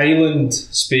 Highland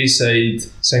Speyside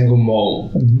single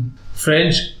malt. Mm-hmm.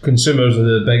 French consumers are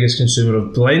the biggest consumer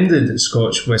of blended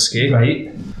Scotch whisky.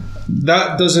 Right.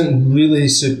 That doesn't really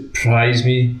surprise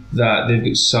me that they've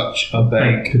got such a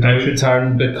big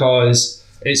outturn, because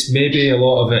it's maybe a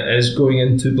lot of it is going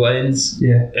into blends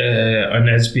and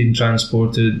is being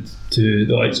transported to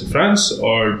the likes of France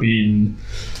or being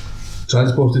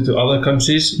transported to other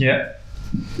countries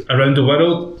around the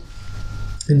world.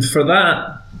 And for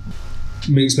that,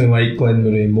 makes me like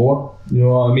Glenmoray more. You know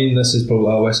what I mean? This is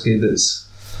probably a whiskey that's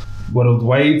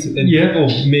worldwide, and people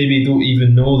maybe don't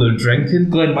even know they're drinking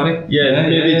Glenmoray.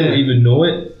 Maybe don't even know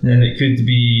it, and it could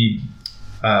be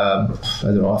I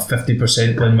don't know, a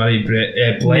 50%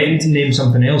 Glenmoray blend. Name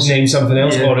something else,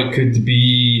 or it could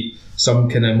be some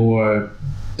kind of more,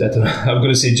 I don't know, I'm going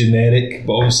to say generic,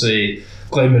 but obviously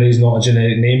Glenmorangie is not a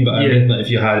generic name, but I mean, like,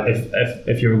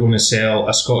 if you were going to sell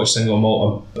a Scottish single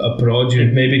malt abroad,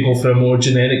 you'd maybe go for a more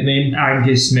generic name,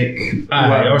 Angus Mick,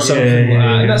 or something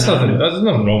like that. There's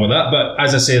nothing wrong with that. But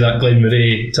as I say, that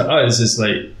Glenmorangie to us is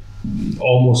like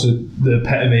almost the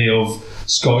epitome of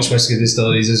Scottish whisky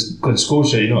distilleries is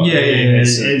Glen-Scotia, you know what I mean?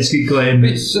 It's good Glen.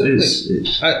 It's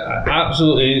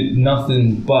absolutely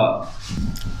nothing but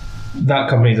that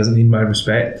company doesn't need my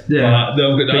respect. Yeah,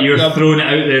 but you're throwing it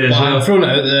out there as well. I'm throwing it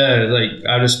out there, like,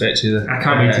 I respect you. I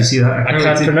can't wait to see that. I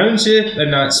can't pronounce it,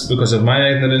 and that's because of my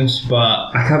ignorance,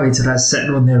 but I can't wait till that's sitting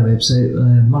on their website.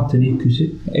 Martinique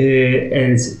Couché.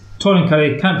 It's Torrin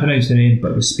Curry, can't pronounce the name,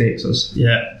 but respects us.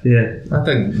 Yeah. I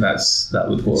think that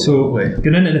would go so, a way.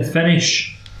 Going into the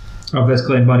finish of this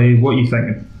Glenmorangie, what are you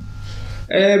thinking?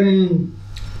 I'm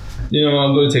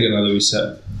going to take another wee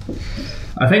sip.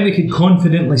 I think we could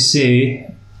confidently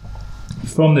say,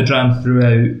 from the dram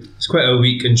throughout, it's quite a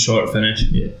weak and short finish.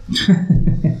 Yeah.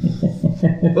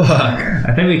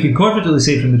 I think we could confidently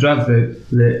say from the dram throughout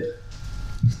that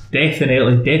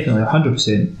definitely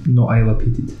 100% not Islay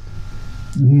peated.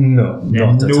 No,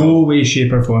 not at all. No way,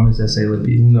 shape or form is this Islay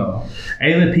peat. No.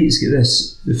 Islay peat's got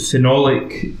this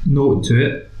phenolic note to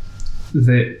it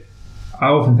that I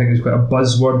often think is quite a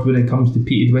buzzword when it comes to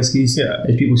peated whiskies. Yeah.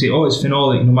 As people say, oh, it's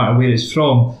phenolic no matter where it's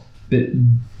from, but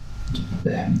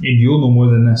and you'll know more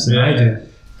than this than I do,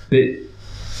 but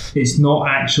it's not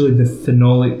actually the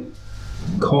phenolic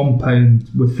compound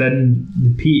within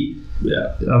the peat.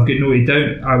 Yeah. I've got noted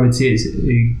down, I would say it's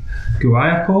a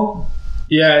guaiacol.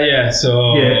 So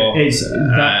it's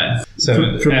that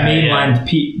from mainland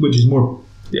peat, which is more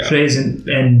present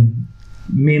in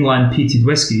mainland peated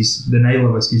whiskies than Islay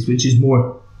whiskies, which is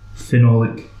more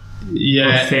phenolic.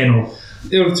 Yeah, phenol.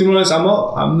 To be honest,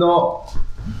 I'm not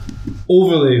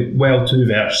overly well too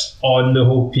versed on the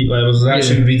whole peat levels. I was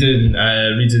actually reading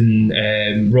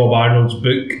Rob Arnold's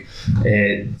book,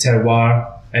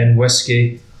 Terroir in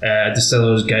Whiskey, a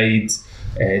Distiller's Guide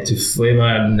to Flavour,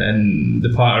 and the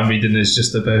part I'm reading is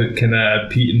just about kind of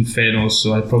peat and phenols,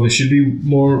 so I probably should be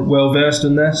more well versed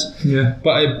in this. Yeah.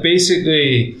 But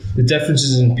basically, the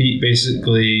differences in peat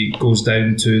basically goes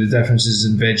down to the differences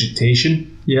in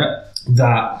vegetation. Yeah.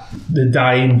 That the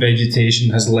dying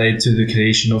vegetation has led to the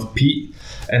creation of peat,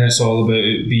 and it's all about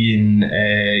it being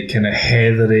kind of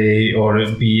heathery or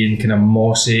it being kind of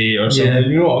mossy or something. Yeah.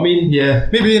 You know what I mean? Yeah.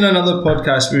 Maybe in another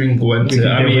podcast we can go into it.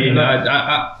 I mean,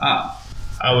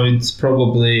 I would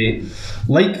probably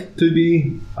like to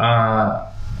be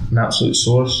an absolute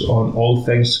source on all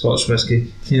things Scotch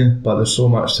whisky. Yeah. But there's so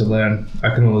much to learn. I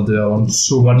can only do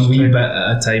one wee bit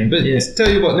at a time. But tell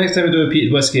you what, next time we do a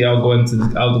peated whisky, I'll go into the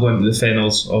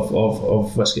phenols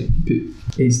of whisky.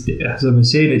 It's, as I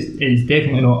was saying, it's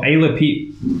definitely not Islay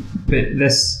peat, but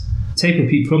this type of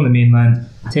peat from the mainland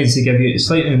tends to give you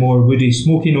slightly more woody,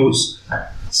 smoky notes,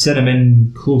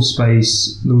 cinnamon, clove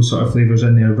spice, those sort of flavours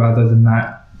in there, rather than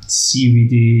that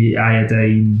seaweedy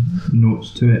iodine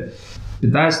notes to it.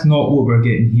 But that's not what we're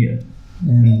getting here.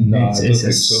 It's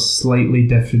a slightly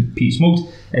different peat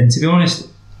smoked. And to be honest,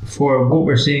 for what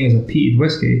we're saying is a peated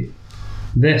whiskey,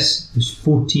 this is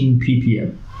 14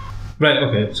 ppm. Right,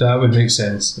 okay, so that would make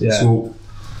sense. Yeah. So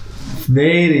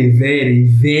very, very,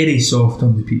 very soft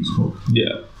on the peat smoke.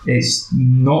 Yeah. It's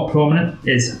not prominent.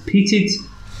 It's a peated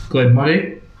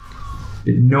Glenmorangie,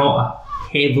 but not a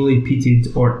heavily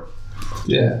peated or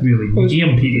really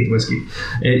medium peated whiskey.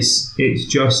 It's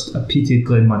just a peated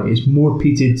Glenmorangie. It's more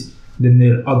peated than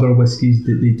their other whiskies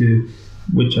that they do,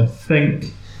 which I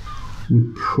think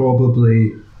would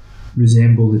probably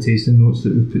resemble the tasting notes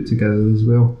that we've put together as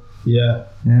well. Yeah.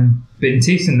 But in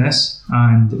tasting this,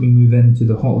 and we move into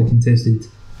the hotly contested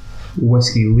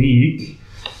Whisky League,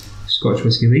 Scotch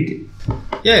Whisky League.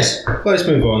 Yes, let's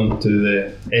move on to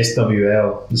the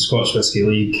SWL, the Scotch Whisky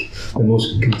League, the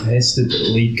most contested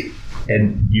league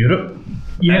in Europe,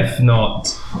 if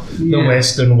not the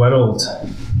Western world,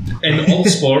 in all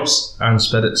sports and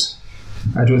spirits.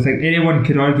 I don't think anyone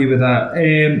could argue with that.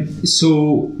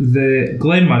 So the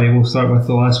Glenmorangie, we'll start with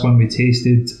the last one we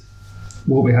tasted.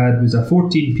 What we had was a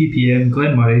 14 ppm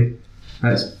Glenmorangie.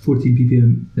 That's 14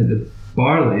 ppm at the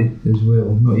barley as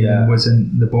well, not even what's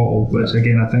in the bottle, which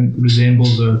again I think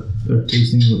resembles our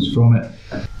tasting notes from it.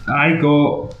 I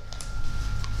got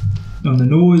on the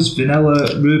nose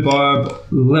vanilla, rhubarb,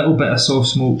 a little bit of soft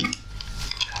smoke,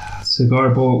 cigar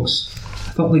box.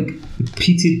 I felt like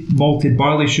peated malted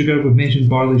barley sugar. We've mentioned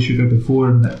barley sugar before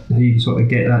and how you sort of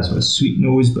get that sort of sweet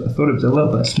nose, but I thought it was a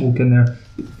little bit of smoke in there,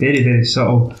 very, very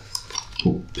subtle.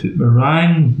 Put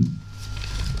meringue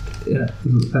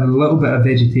and a little bit of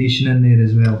vegetation in there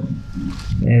as well.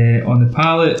 On the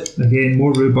palate, again,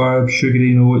 more rhubarb,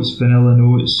 sugary notes, vanilla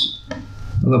notes,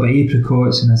 a little bit of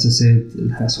apricots, and as I said,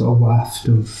 a sort of waft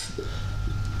of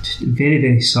very,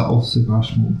 very subtle cigar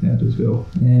smoke there as well.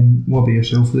 What about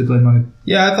yourself with the Glenmorangie?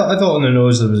 Yeah, I thought on the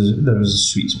nose there was a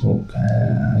sweet smoke.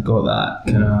 I got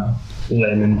that kind of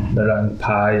lemon meringue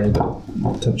pie. I got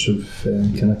a touch of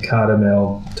kind of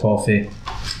caramel toffee.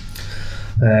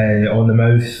 On the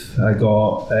mouth, I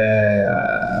got.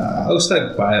 I'll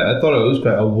stick by it. I thought it was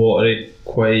quite a watery,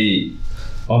 quite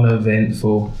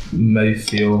uneventful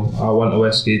mouthfeel. I want a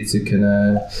whiskey to kind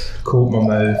of coat my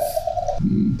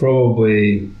mouth.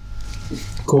 Probably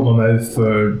coat my mouth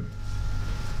for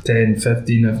 10,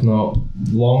 15, if not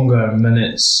longer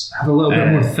minutes. Have a little bit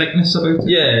more thickness about it?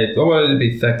 Yeah, I want it to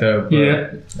be thicker.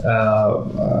 But,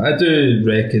 I do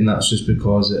reckon that's just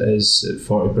because it is at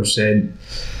 40%.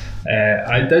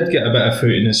 I did get a bit of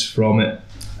fruitiness from it.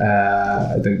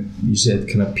 I think you said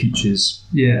kind of peaches,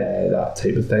 that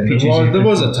type of thing. There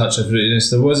was a touch of fruitiness.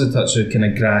 There was a touch of kind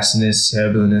of grassiness,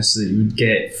 herbaliness that you would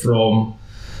get from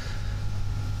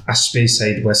a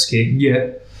Speyside whiskey.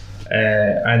 Yeah.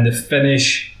 And the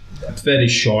finish, very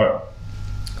short,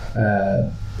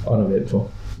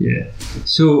 uneventful. Yeah.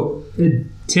 So,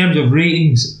 in terms of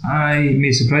ratings, I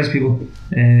may surprise people,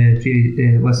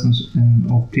 listeners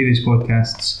of previous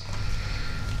podcasts,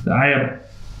 that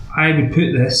I would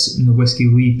put this in the Whisky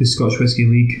League, the Scotch Whisky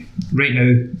League. Right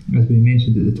now, as we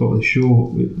mentioned at the top of the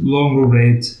show, Longrow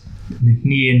Red,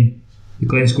 Nean, the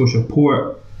Glen Scotia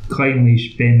Port,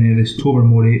 Clynelish, Ben Nevis,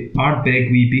 Tobermory, Ardbeg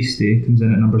Wee Beastie comes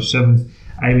in at number 7th.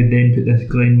 I would then put this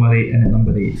Glenmorangie in at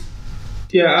number 8th.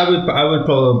 Yeah, I would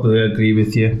probably agree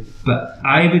with you. But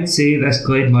I would say this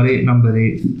Glenmorangie at number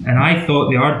 8th, and I thought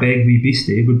the Ardbeg Wee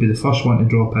Beastie would be the first one to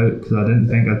drop out because I didn't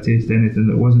think I'd taste anything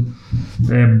that wasn't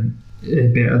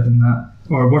better than that,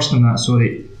 or worse than that,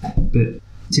 sorry. But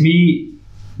to me,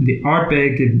 the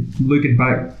Ardbeg, looking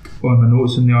back on my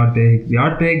notes on the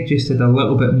Ardbeg just had a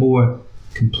little bit more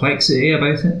complexity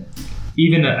about it.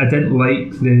 Even I didn't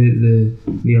like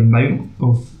the amount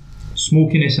of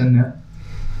smokiness in there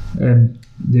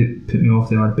that put me off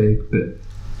the Ardbeg, but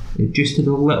it just had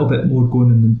a little bit more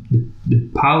going in the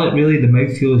palate, really, the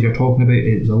mouthfeel as you're talking about.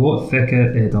 It was a lot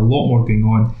thicker, it had a lot more going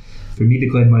on. For me, the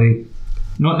Glenmorangie,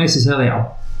 not necessarily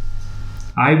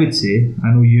I would say, I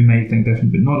know you might think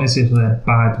different, but not necessarily a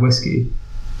bad whiskey.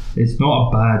 It's not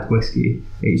a bad whiskey,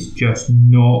 it's just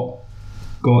not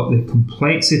got the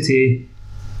complexity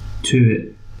to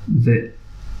it that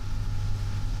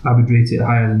I would rate it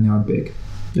higher than the Ardbeg.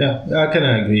 Yeah, I kind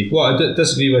of agree. What I did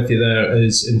disagree with you there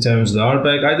is in terms of the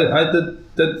Ardbeg. I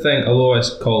did think, although I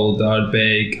called the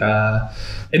Ardbeg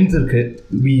intricate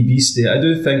wee beastie, I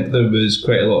do think there was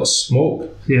quite a lot of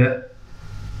smoke. Yeah.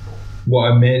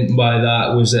 What I meant by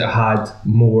that was it had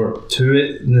more to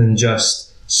it than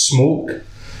just smoke.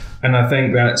 And I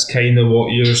think that's kind of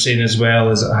what you're saying as well,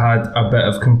 is it had a bit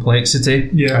of complexity.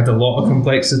 Yeah. It had a lot of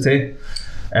complexity.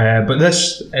 But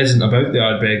this isn't about the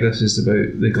Ardbeg, this is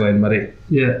about the Glenmorangie.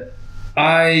 Yeah.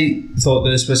 I thought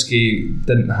this whiskey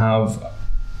didn't have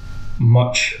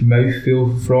much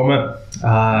mouthfeel from it.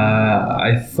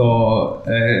 I thought,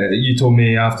 you told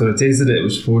me after I tasted it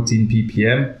was 14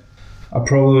 ppm. I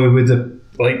probably would have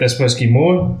liked this whiskey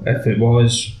more if it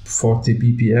was 40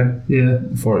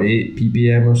 ppm, 48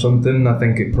 ppm or something. I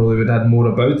think it probably would have had more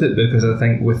about it, because I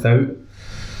think without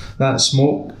that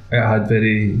smoke it had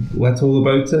very little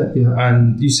about it.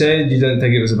 And you said you didn't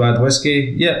think it was a bad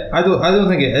whiskey. I don't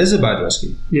think it is a bad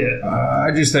whiskey.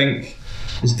 I just think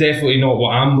it's definitely not what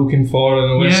I'm looking for in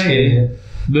a whiskey.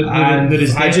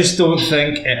 I just don't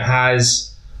think it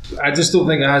has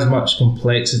much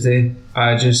complexity.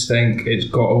 I just think it's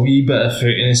got a wee bit of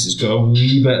fruitiness, it's got a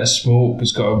wee bit of smoke,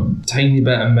 it's got a tiny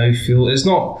bit of mouthfeel. It's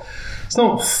not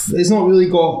really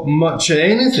got much of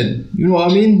anything. You know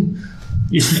what I mean?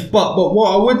 But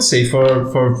what I would say for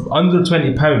under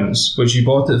 £20, which you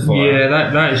bought it for,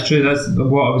 that is true. That's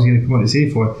what I was going to come on to say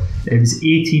for. It was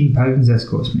 £18 this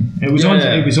cost me. It was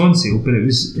on sale, but it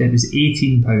was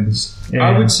 £18.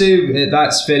 I would say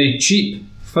that's very cheap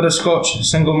for a Scotch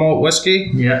single malt whiskey.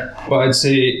 But I'd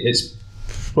say it's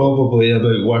probably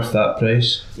about worth that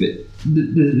price.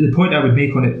 The point I would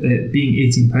make on it being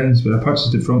 £18 where I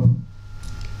purchased it from,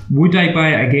 would I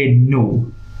buy it again?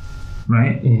 No.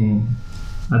 Right?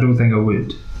 I don't think I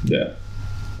would.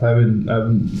 I wouldn't. You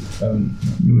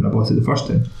wouldn't have bought it the first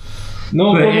time.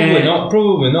 No, probably not.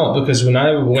 Probably not, because when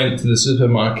I went to the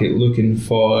supermarket looking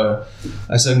for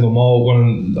a single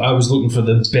malt, I was looking for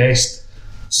the best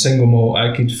single malt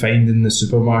I could find in the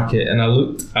supermarket, and I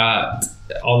looked at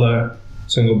other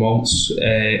single malts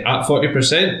at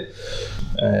 40%.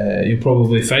 You'll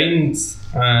probably find,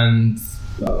 and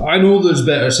I know there's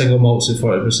better single malts at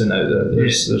 40% out there.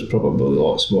 There's probably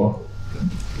lots more.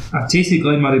 I've tasted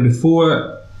Glenmorangie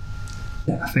before.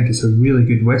 I think it's a really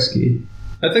good whiskey.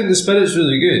 I think the spirit's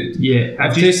really good. Yeah,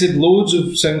 I've tasted loads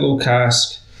of single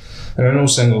cask, and I know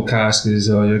single cask is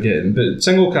all you're getting, but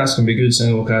single cask can be good,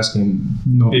 single cask can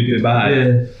be bad.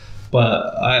 Yeah.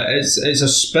 But it's a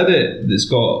spirit that's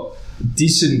got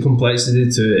decent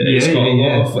complexity to it. It's got a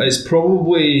lot of. It's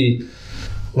probably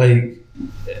like,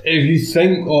 if you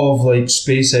think of like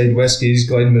Speyside whiskies,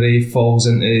 Glenmorangie falls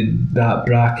into that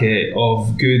bracket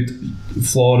of good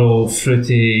floral,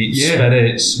 fruity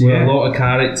spirits with a lot of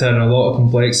character and a lot of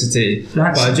complexity.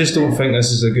 But I just don't think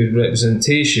this is a good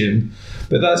representation.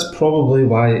 But that's probably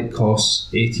why it costs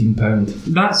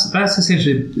 £18. That's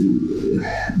essentially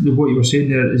what you were saying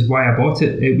there is why I bought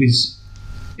it. It was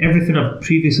everything I've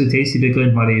previously tasted at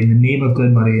Glenmorangie and the name of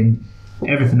Glenmorangie and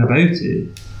everything about it.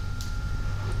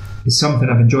 It's something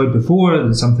I've enjoyed before,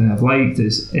 it's something I've liked,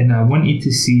 and I wanted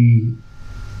to see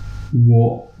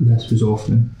what this was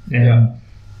offering.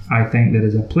 I think there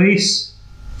is a place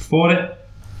for it.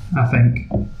 I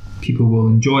think people will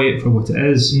enjoy it for what it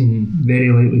is. Very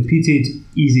lightly peated,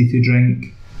 easy to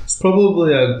drink. It's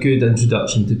probably a good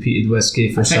introduction to peated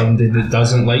whiskey for somebody that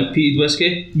doesn't like peated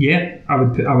whiskey. Yeah, I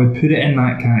would put it in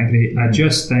that category. I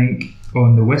just think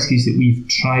on the whiskies that we've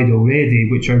tried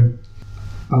already, which are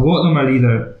a lot of them are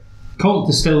either cult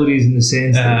distilleries in the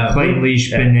sense that Clyde-Leash,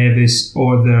 Ben Nevis,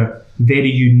 or they're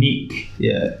very unique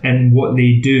in what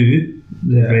they do.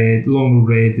 The Red, Long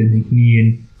Row Red, the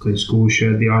McNean, Glen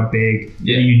Scotia, the Ardbeg,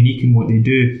 they're unique in what they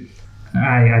do.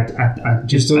 I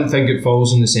just don't think it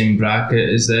falls in the same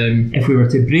bracket as them. If we were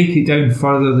to break it down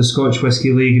further, the Scotch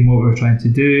Whisky League and what we're trying to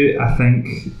do, I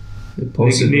think the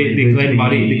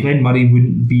Glenmorangie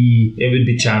wouldn't be... It would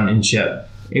be championship.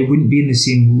 It wouldn't be in the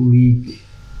same league.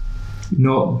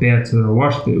 Not better or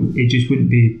worse, but it just wouldn't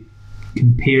be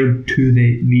compared to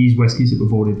these whiskies that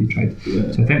we've already tried.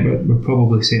 So I think we're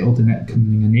probably settled in it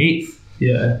coming in 8th.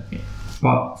 Yeah.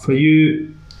 But for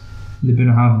you, the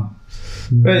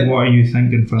Bunnahabhain, what are you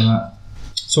thinking for that?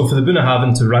 So for the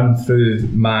Bunnahabhain, to run through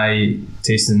my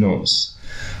tasting notes,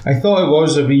 I thought it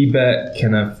was a wee bit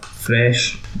kind of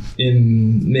fresh,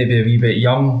 maybe a wee bit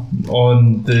young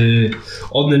on the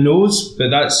nose, but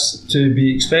that's to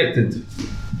be expected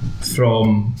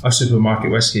from a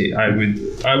supermarket whiskey. I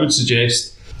would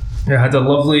suggest it had a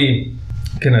lovely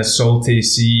kind of salty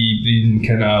sea green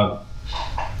kind of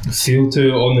feel to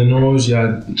it on the nose. You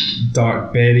had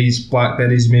dark berries,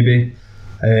 blackberries maybe.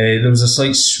 There was a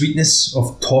slight sweetness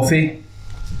of toffee,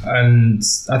 and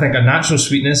I think a natural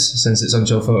sweetness since it's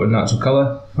unchill filtered natural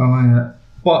colour.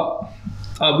 But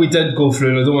we did go through,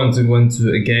 and I don't want to go into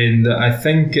it again, that I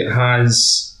think it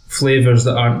has flavours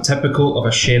that aren't typical of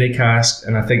a sherry cask,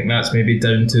 and I think that's maybe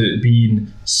down to it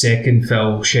being second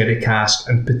fill sherry cask,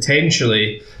 and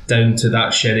potentially down to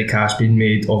that sherry cask being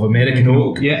made of American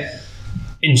oak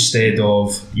instead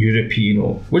of European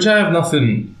oak, which I have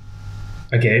nothing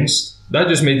against. That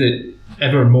just made it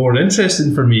ever more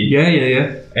interesting for me.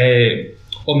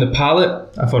 On the palate,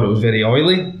 I thought it was very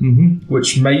oily,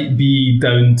 which might be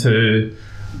down to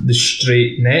the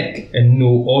straight neck and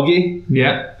no oggy,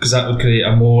 because that would create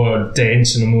a more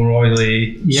dense and a more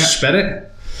oily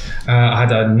spirit. I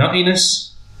had a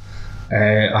nuttiness.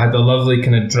 I had a lovely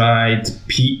kind of dried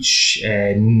peach,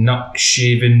 nut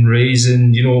shaven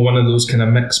raisin. You know, one of those kind of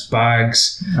mixed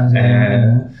bags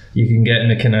you can get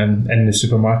in the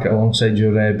supermarket alongside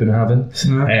your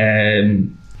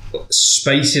Bunnahabhain.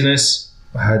 Spiciness.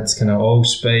 I had kind of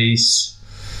allspice,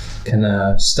 kind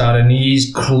of star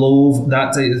anise, clove,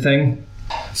 that type of thing.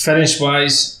 Finish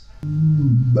wise,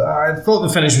 I thought the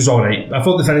finish was alright. I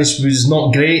thought the finish was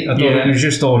not great. I thought it was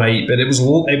just alright, but it was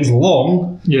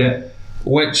long,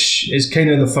 which is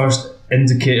kind of the first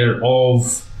indicator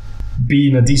of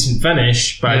being a decent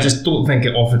finish, but I just don't think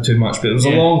it offered too much. But it was a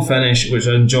long finish, which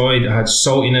I enjoyed. It had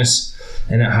saltiness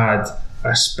and it had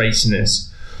a spiciness.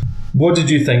 What did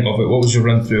you think of it? What was your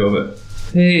run through of it?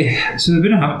 So the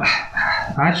Bunnahabhain,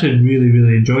 I actually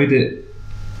really enjoyed it.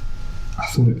 I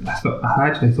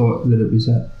actually thought that it was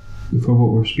for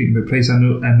what we're speaking about price. I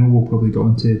know we'll probably go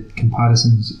into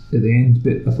comparisons at the end,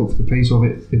 but I thought for the price of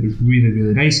it, it was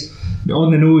really nice. But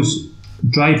on the nose,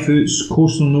 dried fruits,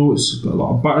 coastal notes, got a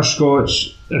lot of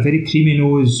butterscotch, a very creamy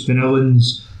nose,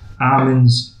 vanillins,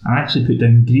 almonds. I actually put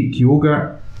down Greek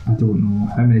yogurt. I don't know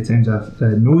how many times I've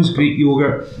nosed Greek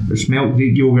yogurt or smelt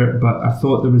Greek yogurt, but I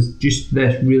thought there was just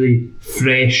this really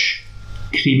fresh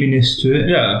creaminess to it.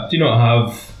 Yeah. Do you not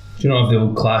have the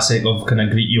old classic of kind of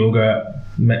Greek yogurt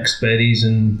mixed berries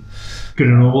and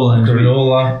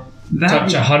granola.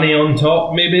 Touch of honey on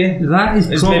top, maybe. That is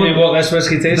maybe what this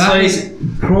whiskey tastes like. That is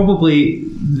probably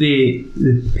the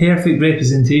perfect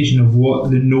representation of what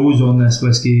the nose on this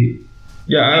whiskey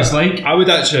is like. I would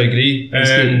actually agree.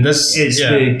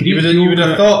 The Greek yogurt. You would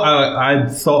have thought I'd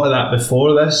thought of that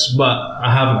before this, but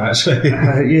I haven't actually.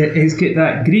 It's got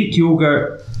that Greek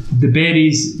yogurt, the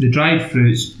berries, the dried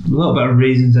fruits, a little bit of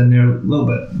raisins in there, a little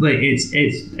bit like it's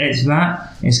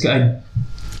that. It's got a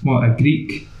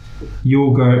Greek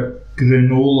yogurt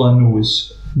granola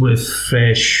nose with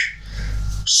fresh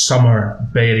summer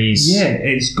berries. Yeah,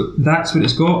 that's what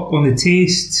it's got. On the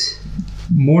taste,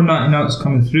 more nutty nuts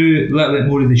coming through, a little bit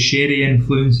more of the sherry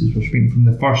influences. We're speaking from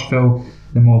the first fill,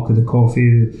 the milk of the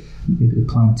coffee, the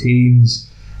plantains,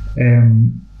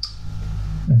 ground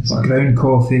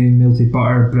coffee, melted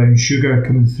butter, brown sugar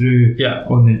coming through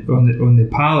on the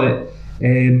palate.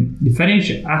 The finish,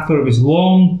 I thought it was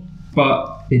long,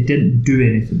 but it didn't do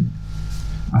anything.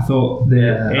 I thought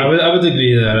I would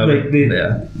agree there.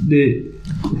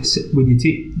 When you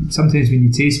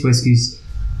taste whiskies,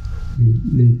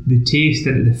 the taste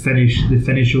and the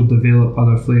finish will develop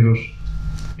other flavours,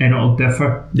 and it'll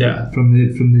differ from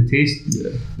the taste. Yeah.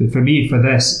 But for me, for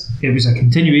this, it was a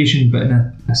continuation, but in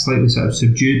a slightly sort of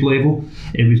subdued level.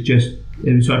 It was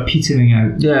sort of petering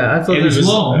out. Yeah, I thought it was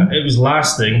long. It was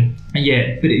lasting.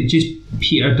 Yeah, but it just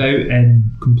petered out in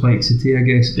complexity, I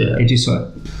guess. Yeah. It just sort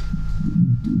of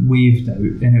waved out,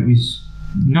 and it was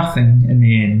nothing in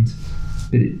the end,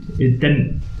 but it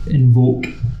didn't invoke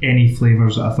any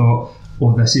flavours that I thought,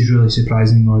 oh, this is really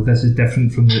surprising, or this is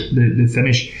different from the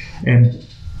finish.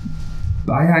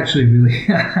 But I actually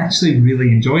really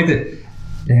enjoyed it.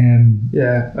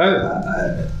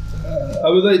 I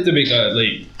would like to make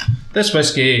this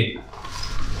whiskey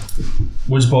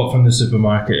was bought from the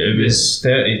supermarket. It was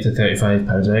 £30 to £35,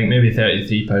 I think, maybe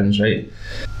 £33, right?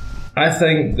 I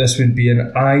think this would be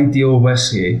an ideal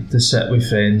whiskey to sit with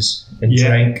friends and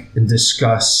drink and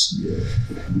discuss,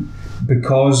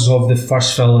 because of the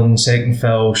first fill and second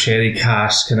fill sherry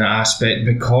cask kind of aspect,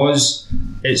 because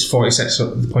it's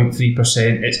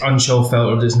 46.3%, it's unchill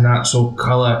filtered, it's natural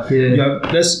colour.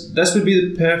 This would be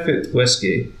the perfect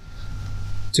whiskey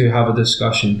to have a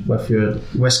discussion with your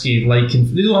whiskey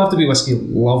liking. They don't have to be whiskey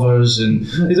lovers, and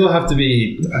they don't have to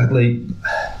be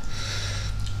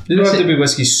they don't have to be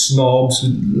whiskey snobs.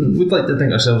 We'd like to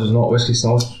think ourselves as not whiskey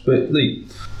snobs, but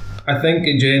I think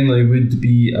it generally would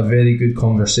be a very good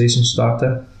conversation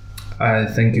starter. I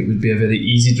think it would be a very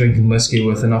easy drinking whiskey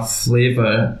with enough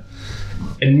flavour,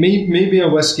 and maybe a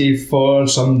whiskey for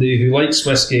somebody who likes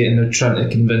whiskey and they're trying to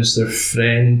convince their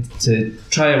friend to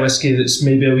try a whiskey that's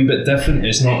maybe a wee bit different.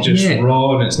 It's not just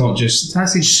raw, and it's not just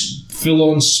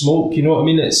full on smoke. You know what I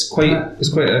mean? It's quite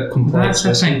a complex.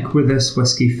 That's, I think, where this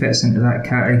whiskey fits into that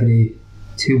category,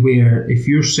 to where if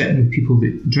you're sitting with people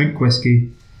that drink whiskey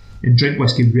and drink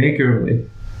whiskey regularly,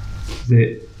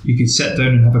 that you could sit down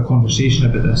and have a conversation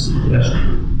about this.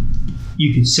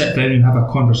 You could sit down and have a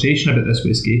conversation about this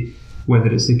whiskey,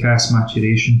 whether it's the cask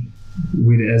maturation,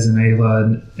 where it is in Islay,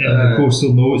 and the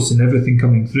coastal notes and everything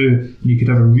coming through, and you could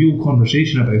have a real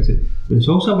conversation about it. But it's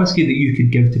also a whiskey that you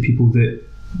could give to people that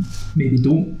maybe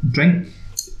don't drink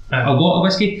a lot of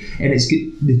whiskey, and it's got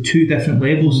the two different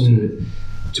levels to it,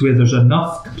 to where there's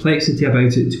enough complexity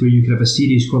about it to where you could have a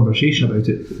serious conversation about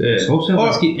it. It's also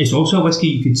a whiskey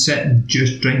you could sit and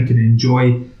just drink and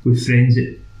enjoy with friends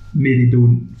that maybe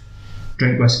don't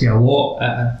drink whiskey a lot,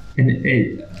 and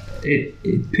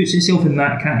it puts itself in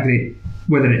that category,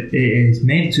 whether it is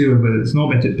meant to or whether it's not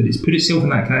meant to, but it's put itself in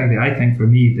that category. I think for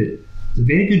me that it's a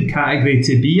very good category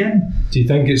to be in. Do you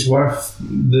think it's worth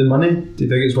the money? Do you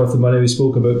think it's worth the money? We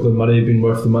spoke about Glenmorangie being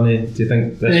worth the money. Do you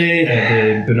think this,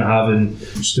 the Bunnahabhain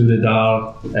Stoura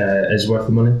Dar is worth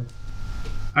the money?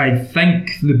 I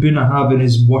think the Bunnahabhain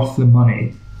is worth the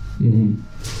money, and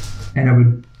I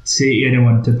would say to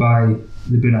anyone to buy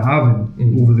the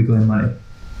Bunnahabhain over the Glenmorangie.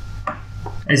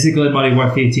 Is the Glenmorangie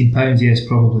worth £18? Yes,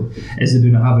 probably. Is the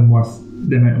Bunnahabhain worth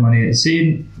the amount of money it's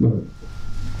saying? Well,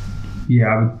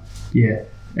 I would.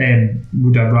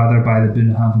 Would I rather buy the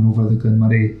Bunnahabhain over the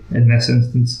Glenmorangie in this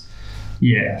instance?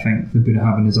 Yeah, I think the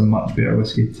Bunnahabhain is a much better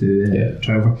whiskey to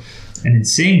try over. And in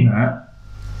saying that,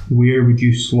 where would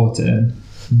you slot it in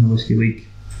the Whiskey League?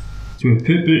 So we put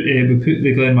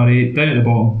the Glenmorangie down at the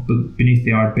bottom, but beneath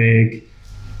the Ardbeg.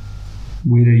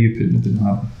 Where are you putting the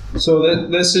Bunnahabhain? So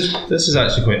this is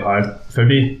actually quite hard for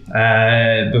me,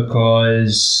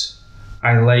 because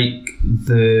I like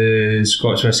the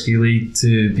Scotch Whisky League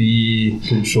to be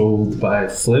controlled by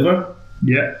flavour.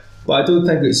 Yeah. But I don't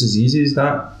think it's as easy as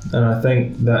that, and I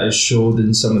think that is showed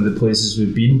in some of the places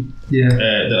we've been.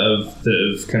 That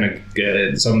have kind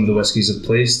of some of the whiskies have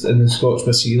placed in the Scotch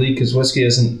Whisky League, because whiskey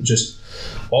isn't just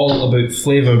all about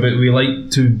flavour, but we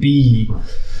like to be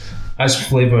as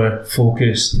flavour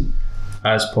focused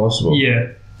as possible.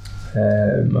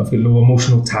 I've got no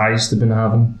emotional ties to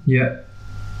Bunnahabhain.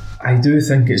 I do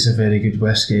think it's a very good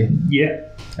whiskey.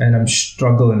 And I'm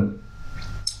struggling.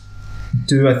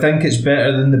 Do I think it's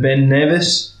better than the Ben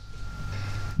Nevis?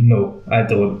 No, I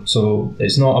don't. So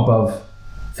it's not above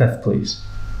 5th place.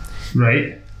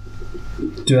 Right.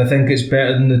 Do I think it's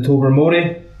better than the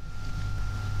Tobermory?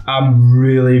 I'm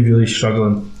really, really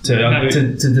struggling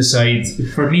to decide.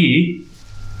 For me,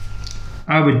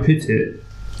 I would put it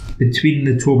between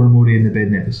the Tobermory and the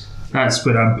Ben Nevis. That's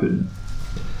where I'm putting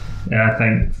it. I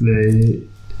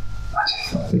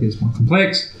think it's more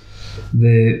complex.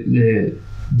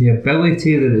 The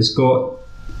ability that it's got,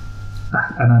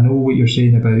 and I know what you're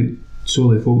saying about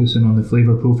solely focusing on the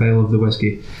flavour profile of the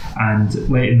whiskey and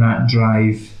letting that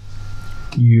drive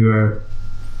your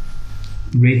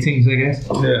ratings, I guess.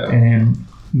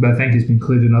 But I think it's been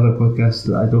clear in other podcasts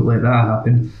that I don't let that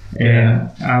happen.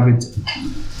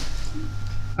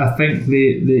 I think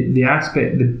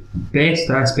the best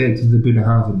aspect of the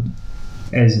Bunnahabhain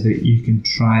is that you can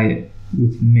try it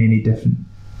with many different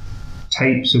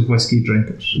types of whiskey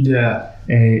drinkers. And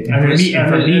for me,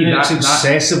 it's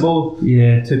accessible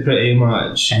to pretty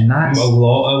much a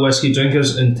lot of whiskey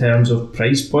drinkers in terms of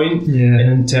price point and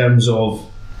in terms of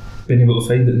being able to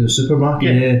find it in the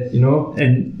supermarket. You know,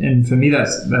 and for me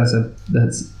that's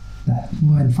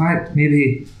well, in fact,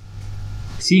 maybe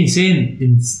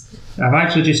I've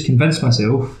actually just convinced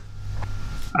myself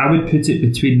I would put it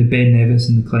between the Ben Nevis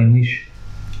and the Clynelish.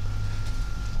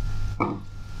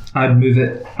 I'd move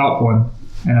it up one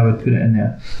and I would put it in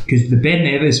there, because the Ben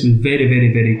Nevis was very,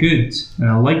 very, very good and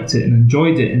I liked it and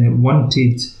enjoyed it, and it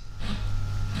wanted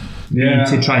me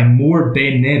to try more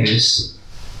Ben Nevis,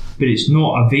 but it's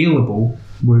not available,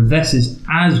 where this is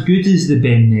as good as the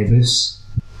Ben Nevis,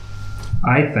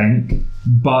 I think,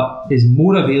 but is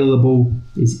more available,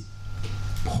 is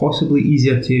possibly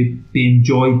easier to be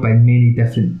enjoyed by many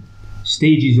different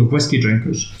stages of whiskey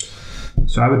drinkers.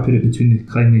 So I would put it between the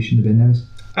Clynelish and the Ben Nevis.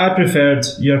 I preferred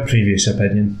your previous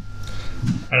opinion,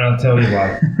 and I'll tell you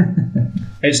why.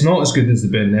 It's not as good as the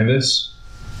Ben Nevis,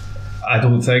 I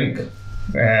don't think.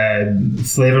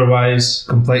 Flavour wise,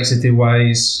 complexity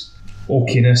wise,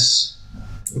 oakiness.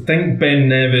 I think Ben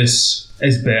Nevis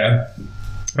is better.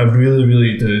 I really,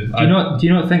 really do. Do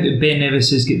you not think that Ben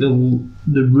Nevis has got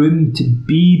the room to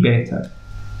be better,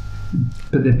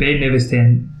 but the Ben Nevis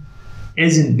 10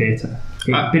 isn't better?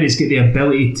 But it's got the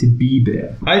ability to be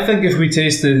better. I think if we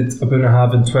tasted a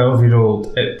Bunnahabhain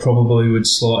 12-year-old, it probably would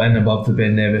slot in above the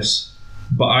Ben Nevis.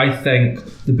 But I think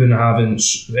the Bunnahabhain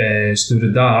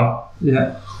Sturadar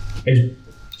is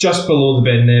just below the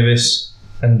Ben Nevis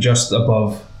and just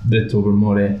above the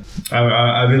Tobermory.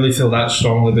 I really feel that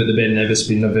strongly about the Ben Nevis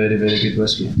being a very, very good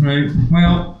whiskey. Right.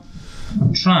 Well,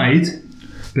 I've tried,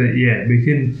 but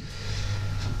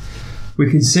we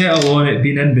can settle on it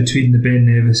being in between the Ben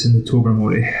Nevis and the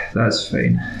Tobermory. That's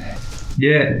fine.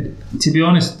 Yeah, to be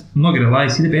honest, I'm not going to lie,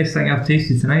 see the best thing I've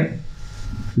tasted tonight?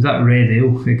 Was that red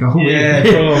ale? Yeah,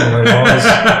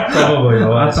 probably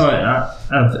was. I thought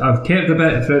I've kept a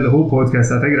bit throughout the whole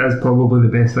podcast. I think that's probably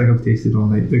the best thing I've tasted all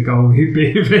night, the Galway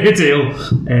Bay red ale.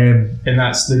 And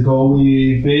that's the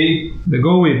Galway Bay? The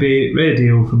Galway Bay red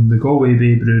ale from the Galway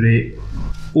Bay Brewery.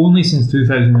 Only since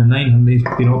 2009 have they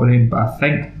been operating, but I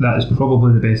think that is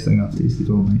probably the best thing I've tasted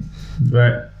all night.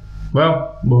 Right.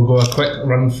 Well, we'll go a quick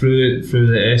run through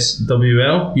the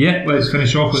SWL. Yeah, let's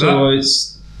finish off with that. So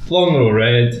it's Long Row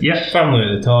Red, firmly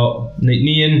at the top.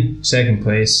 Neon, second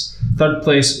place. Third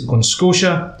place, Glen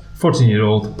Scotia,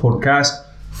 14-year-old Port Cask.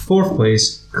 Fourth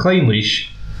place, Clynelish.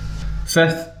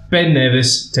 Fifth, Ben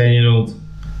Nevis, 10-year-old.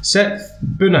 Sixth,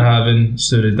 Bunnahabhain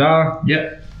Sturadar.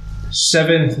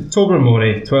 Seventh,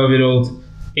 Tobermory, 12-year-old.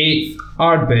 Eighth,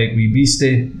 Ardbeg Wee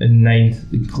Beastie. And ninth,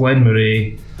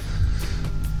 Glenmoray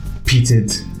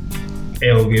Peated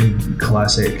Elgin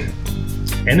Classic.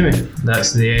 Anyway,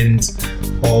 that's the end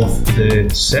of the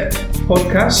SIP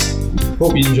podcast.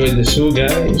 Hope you enjoyed the show,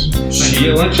 guys. See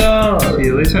you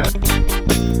later.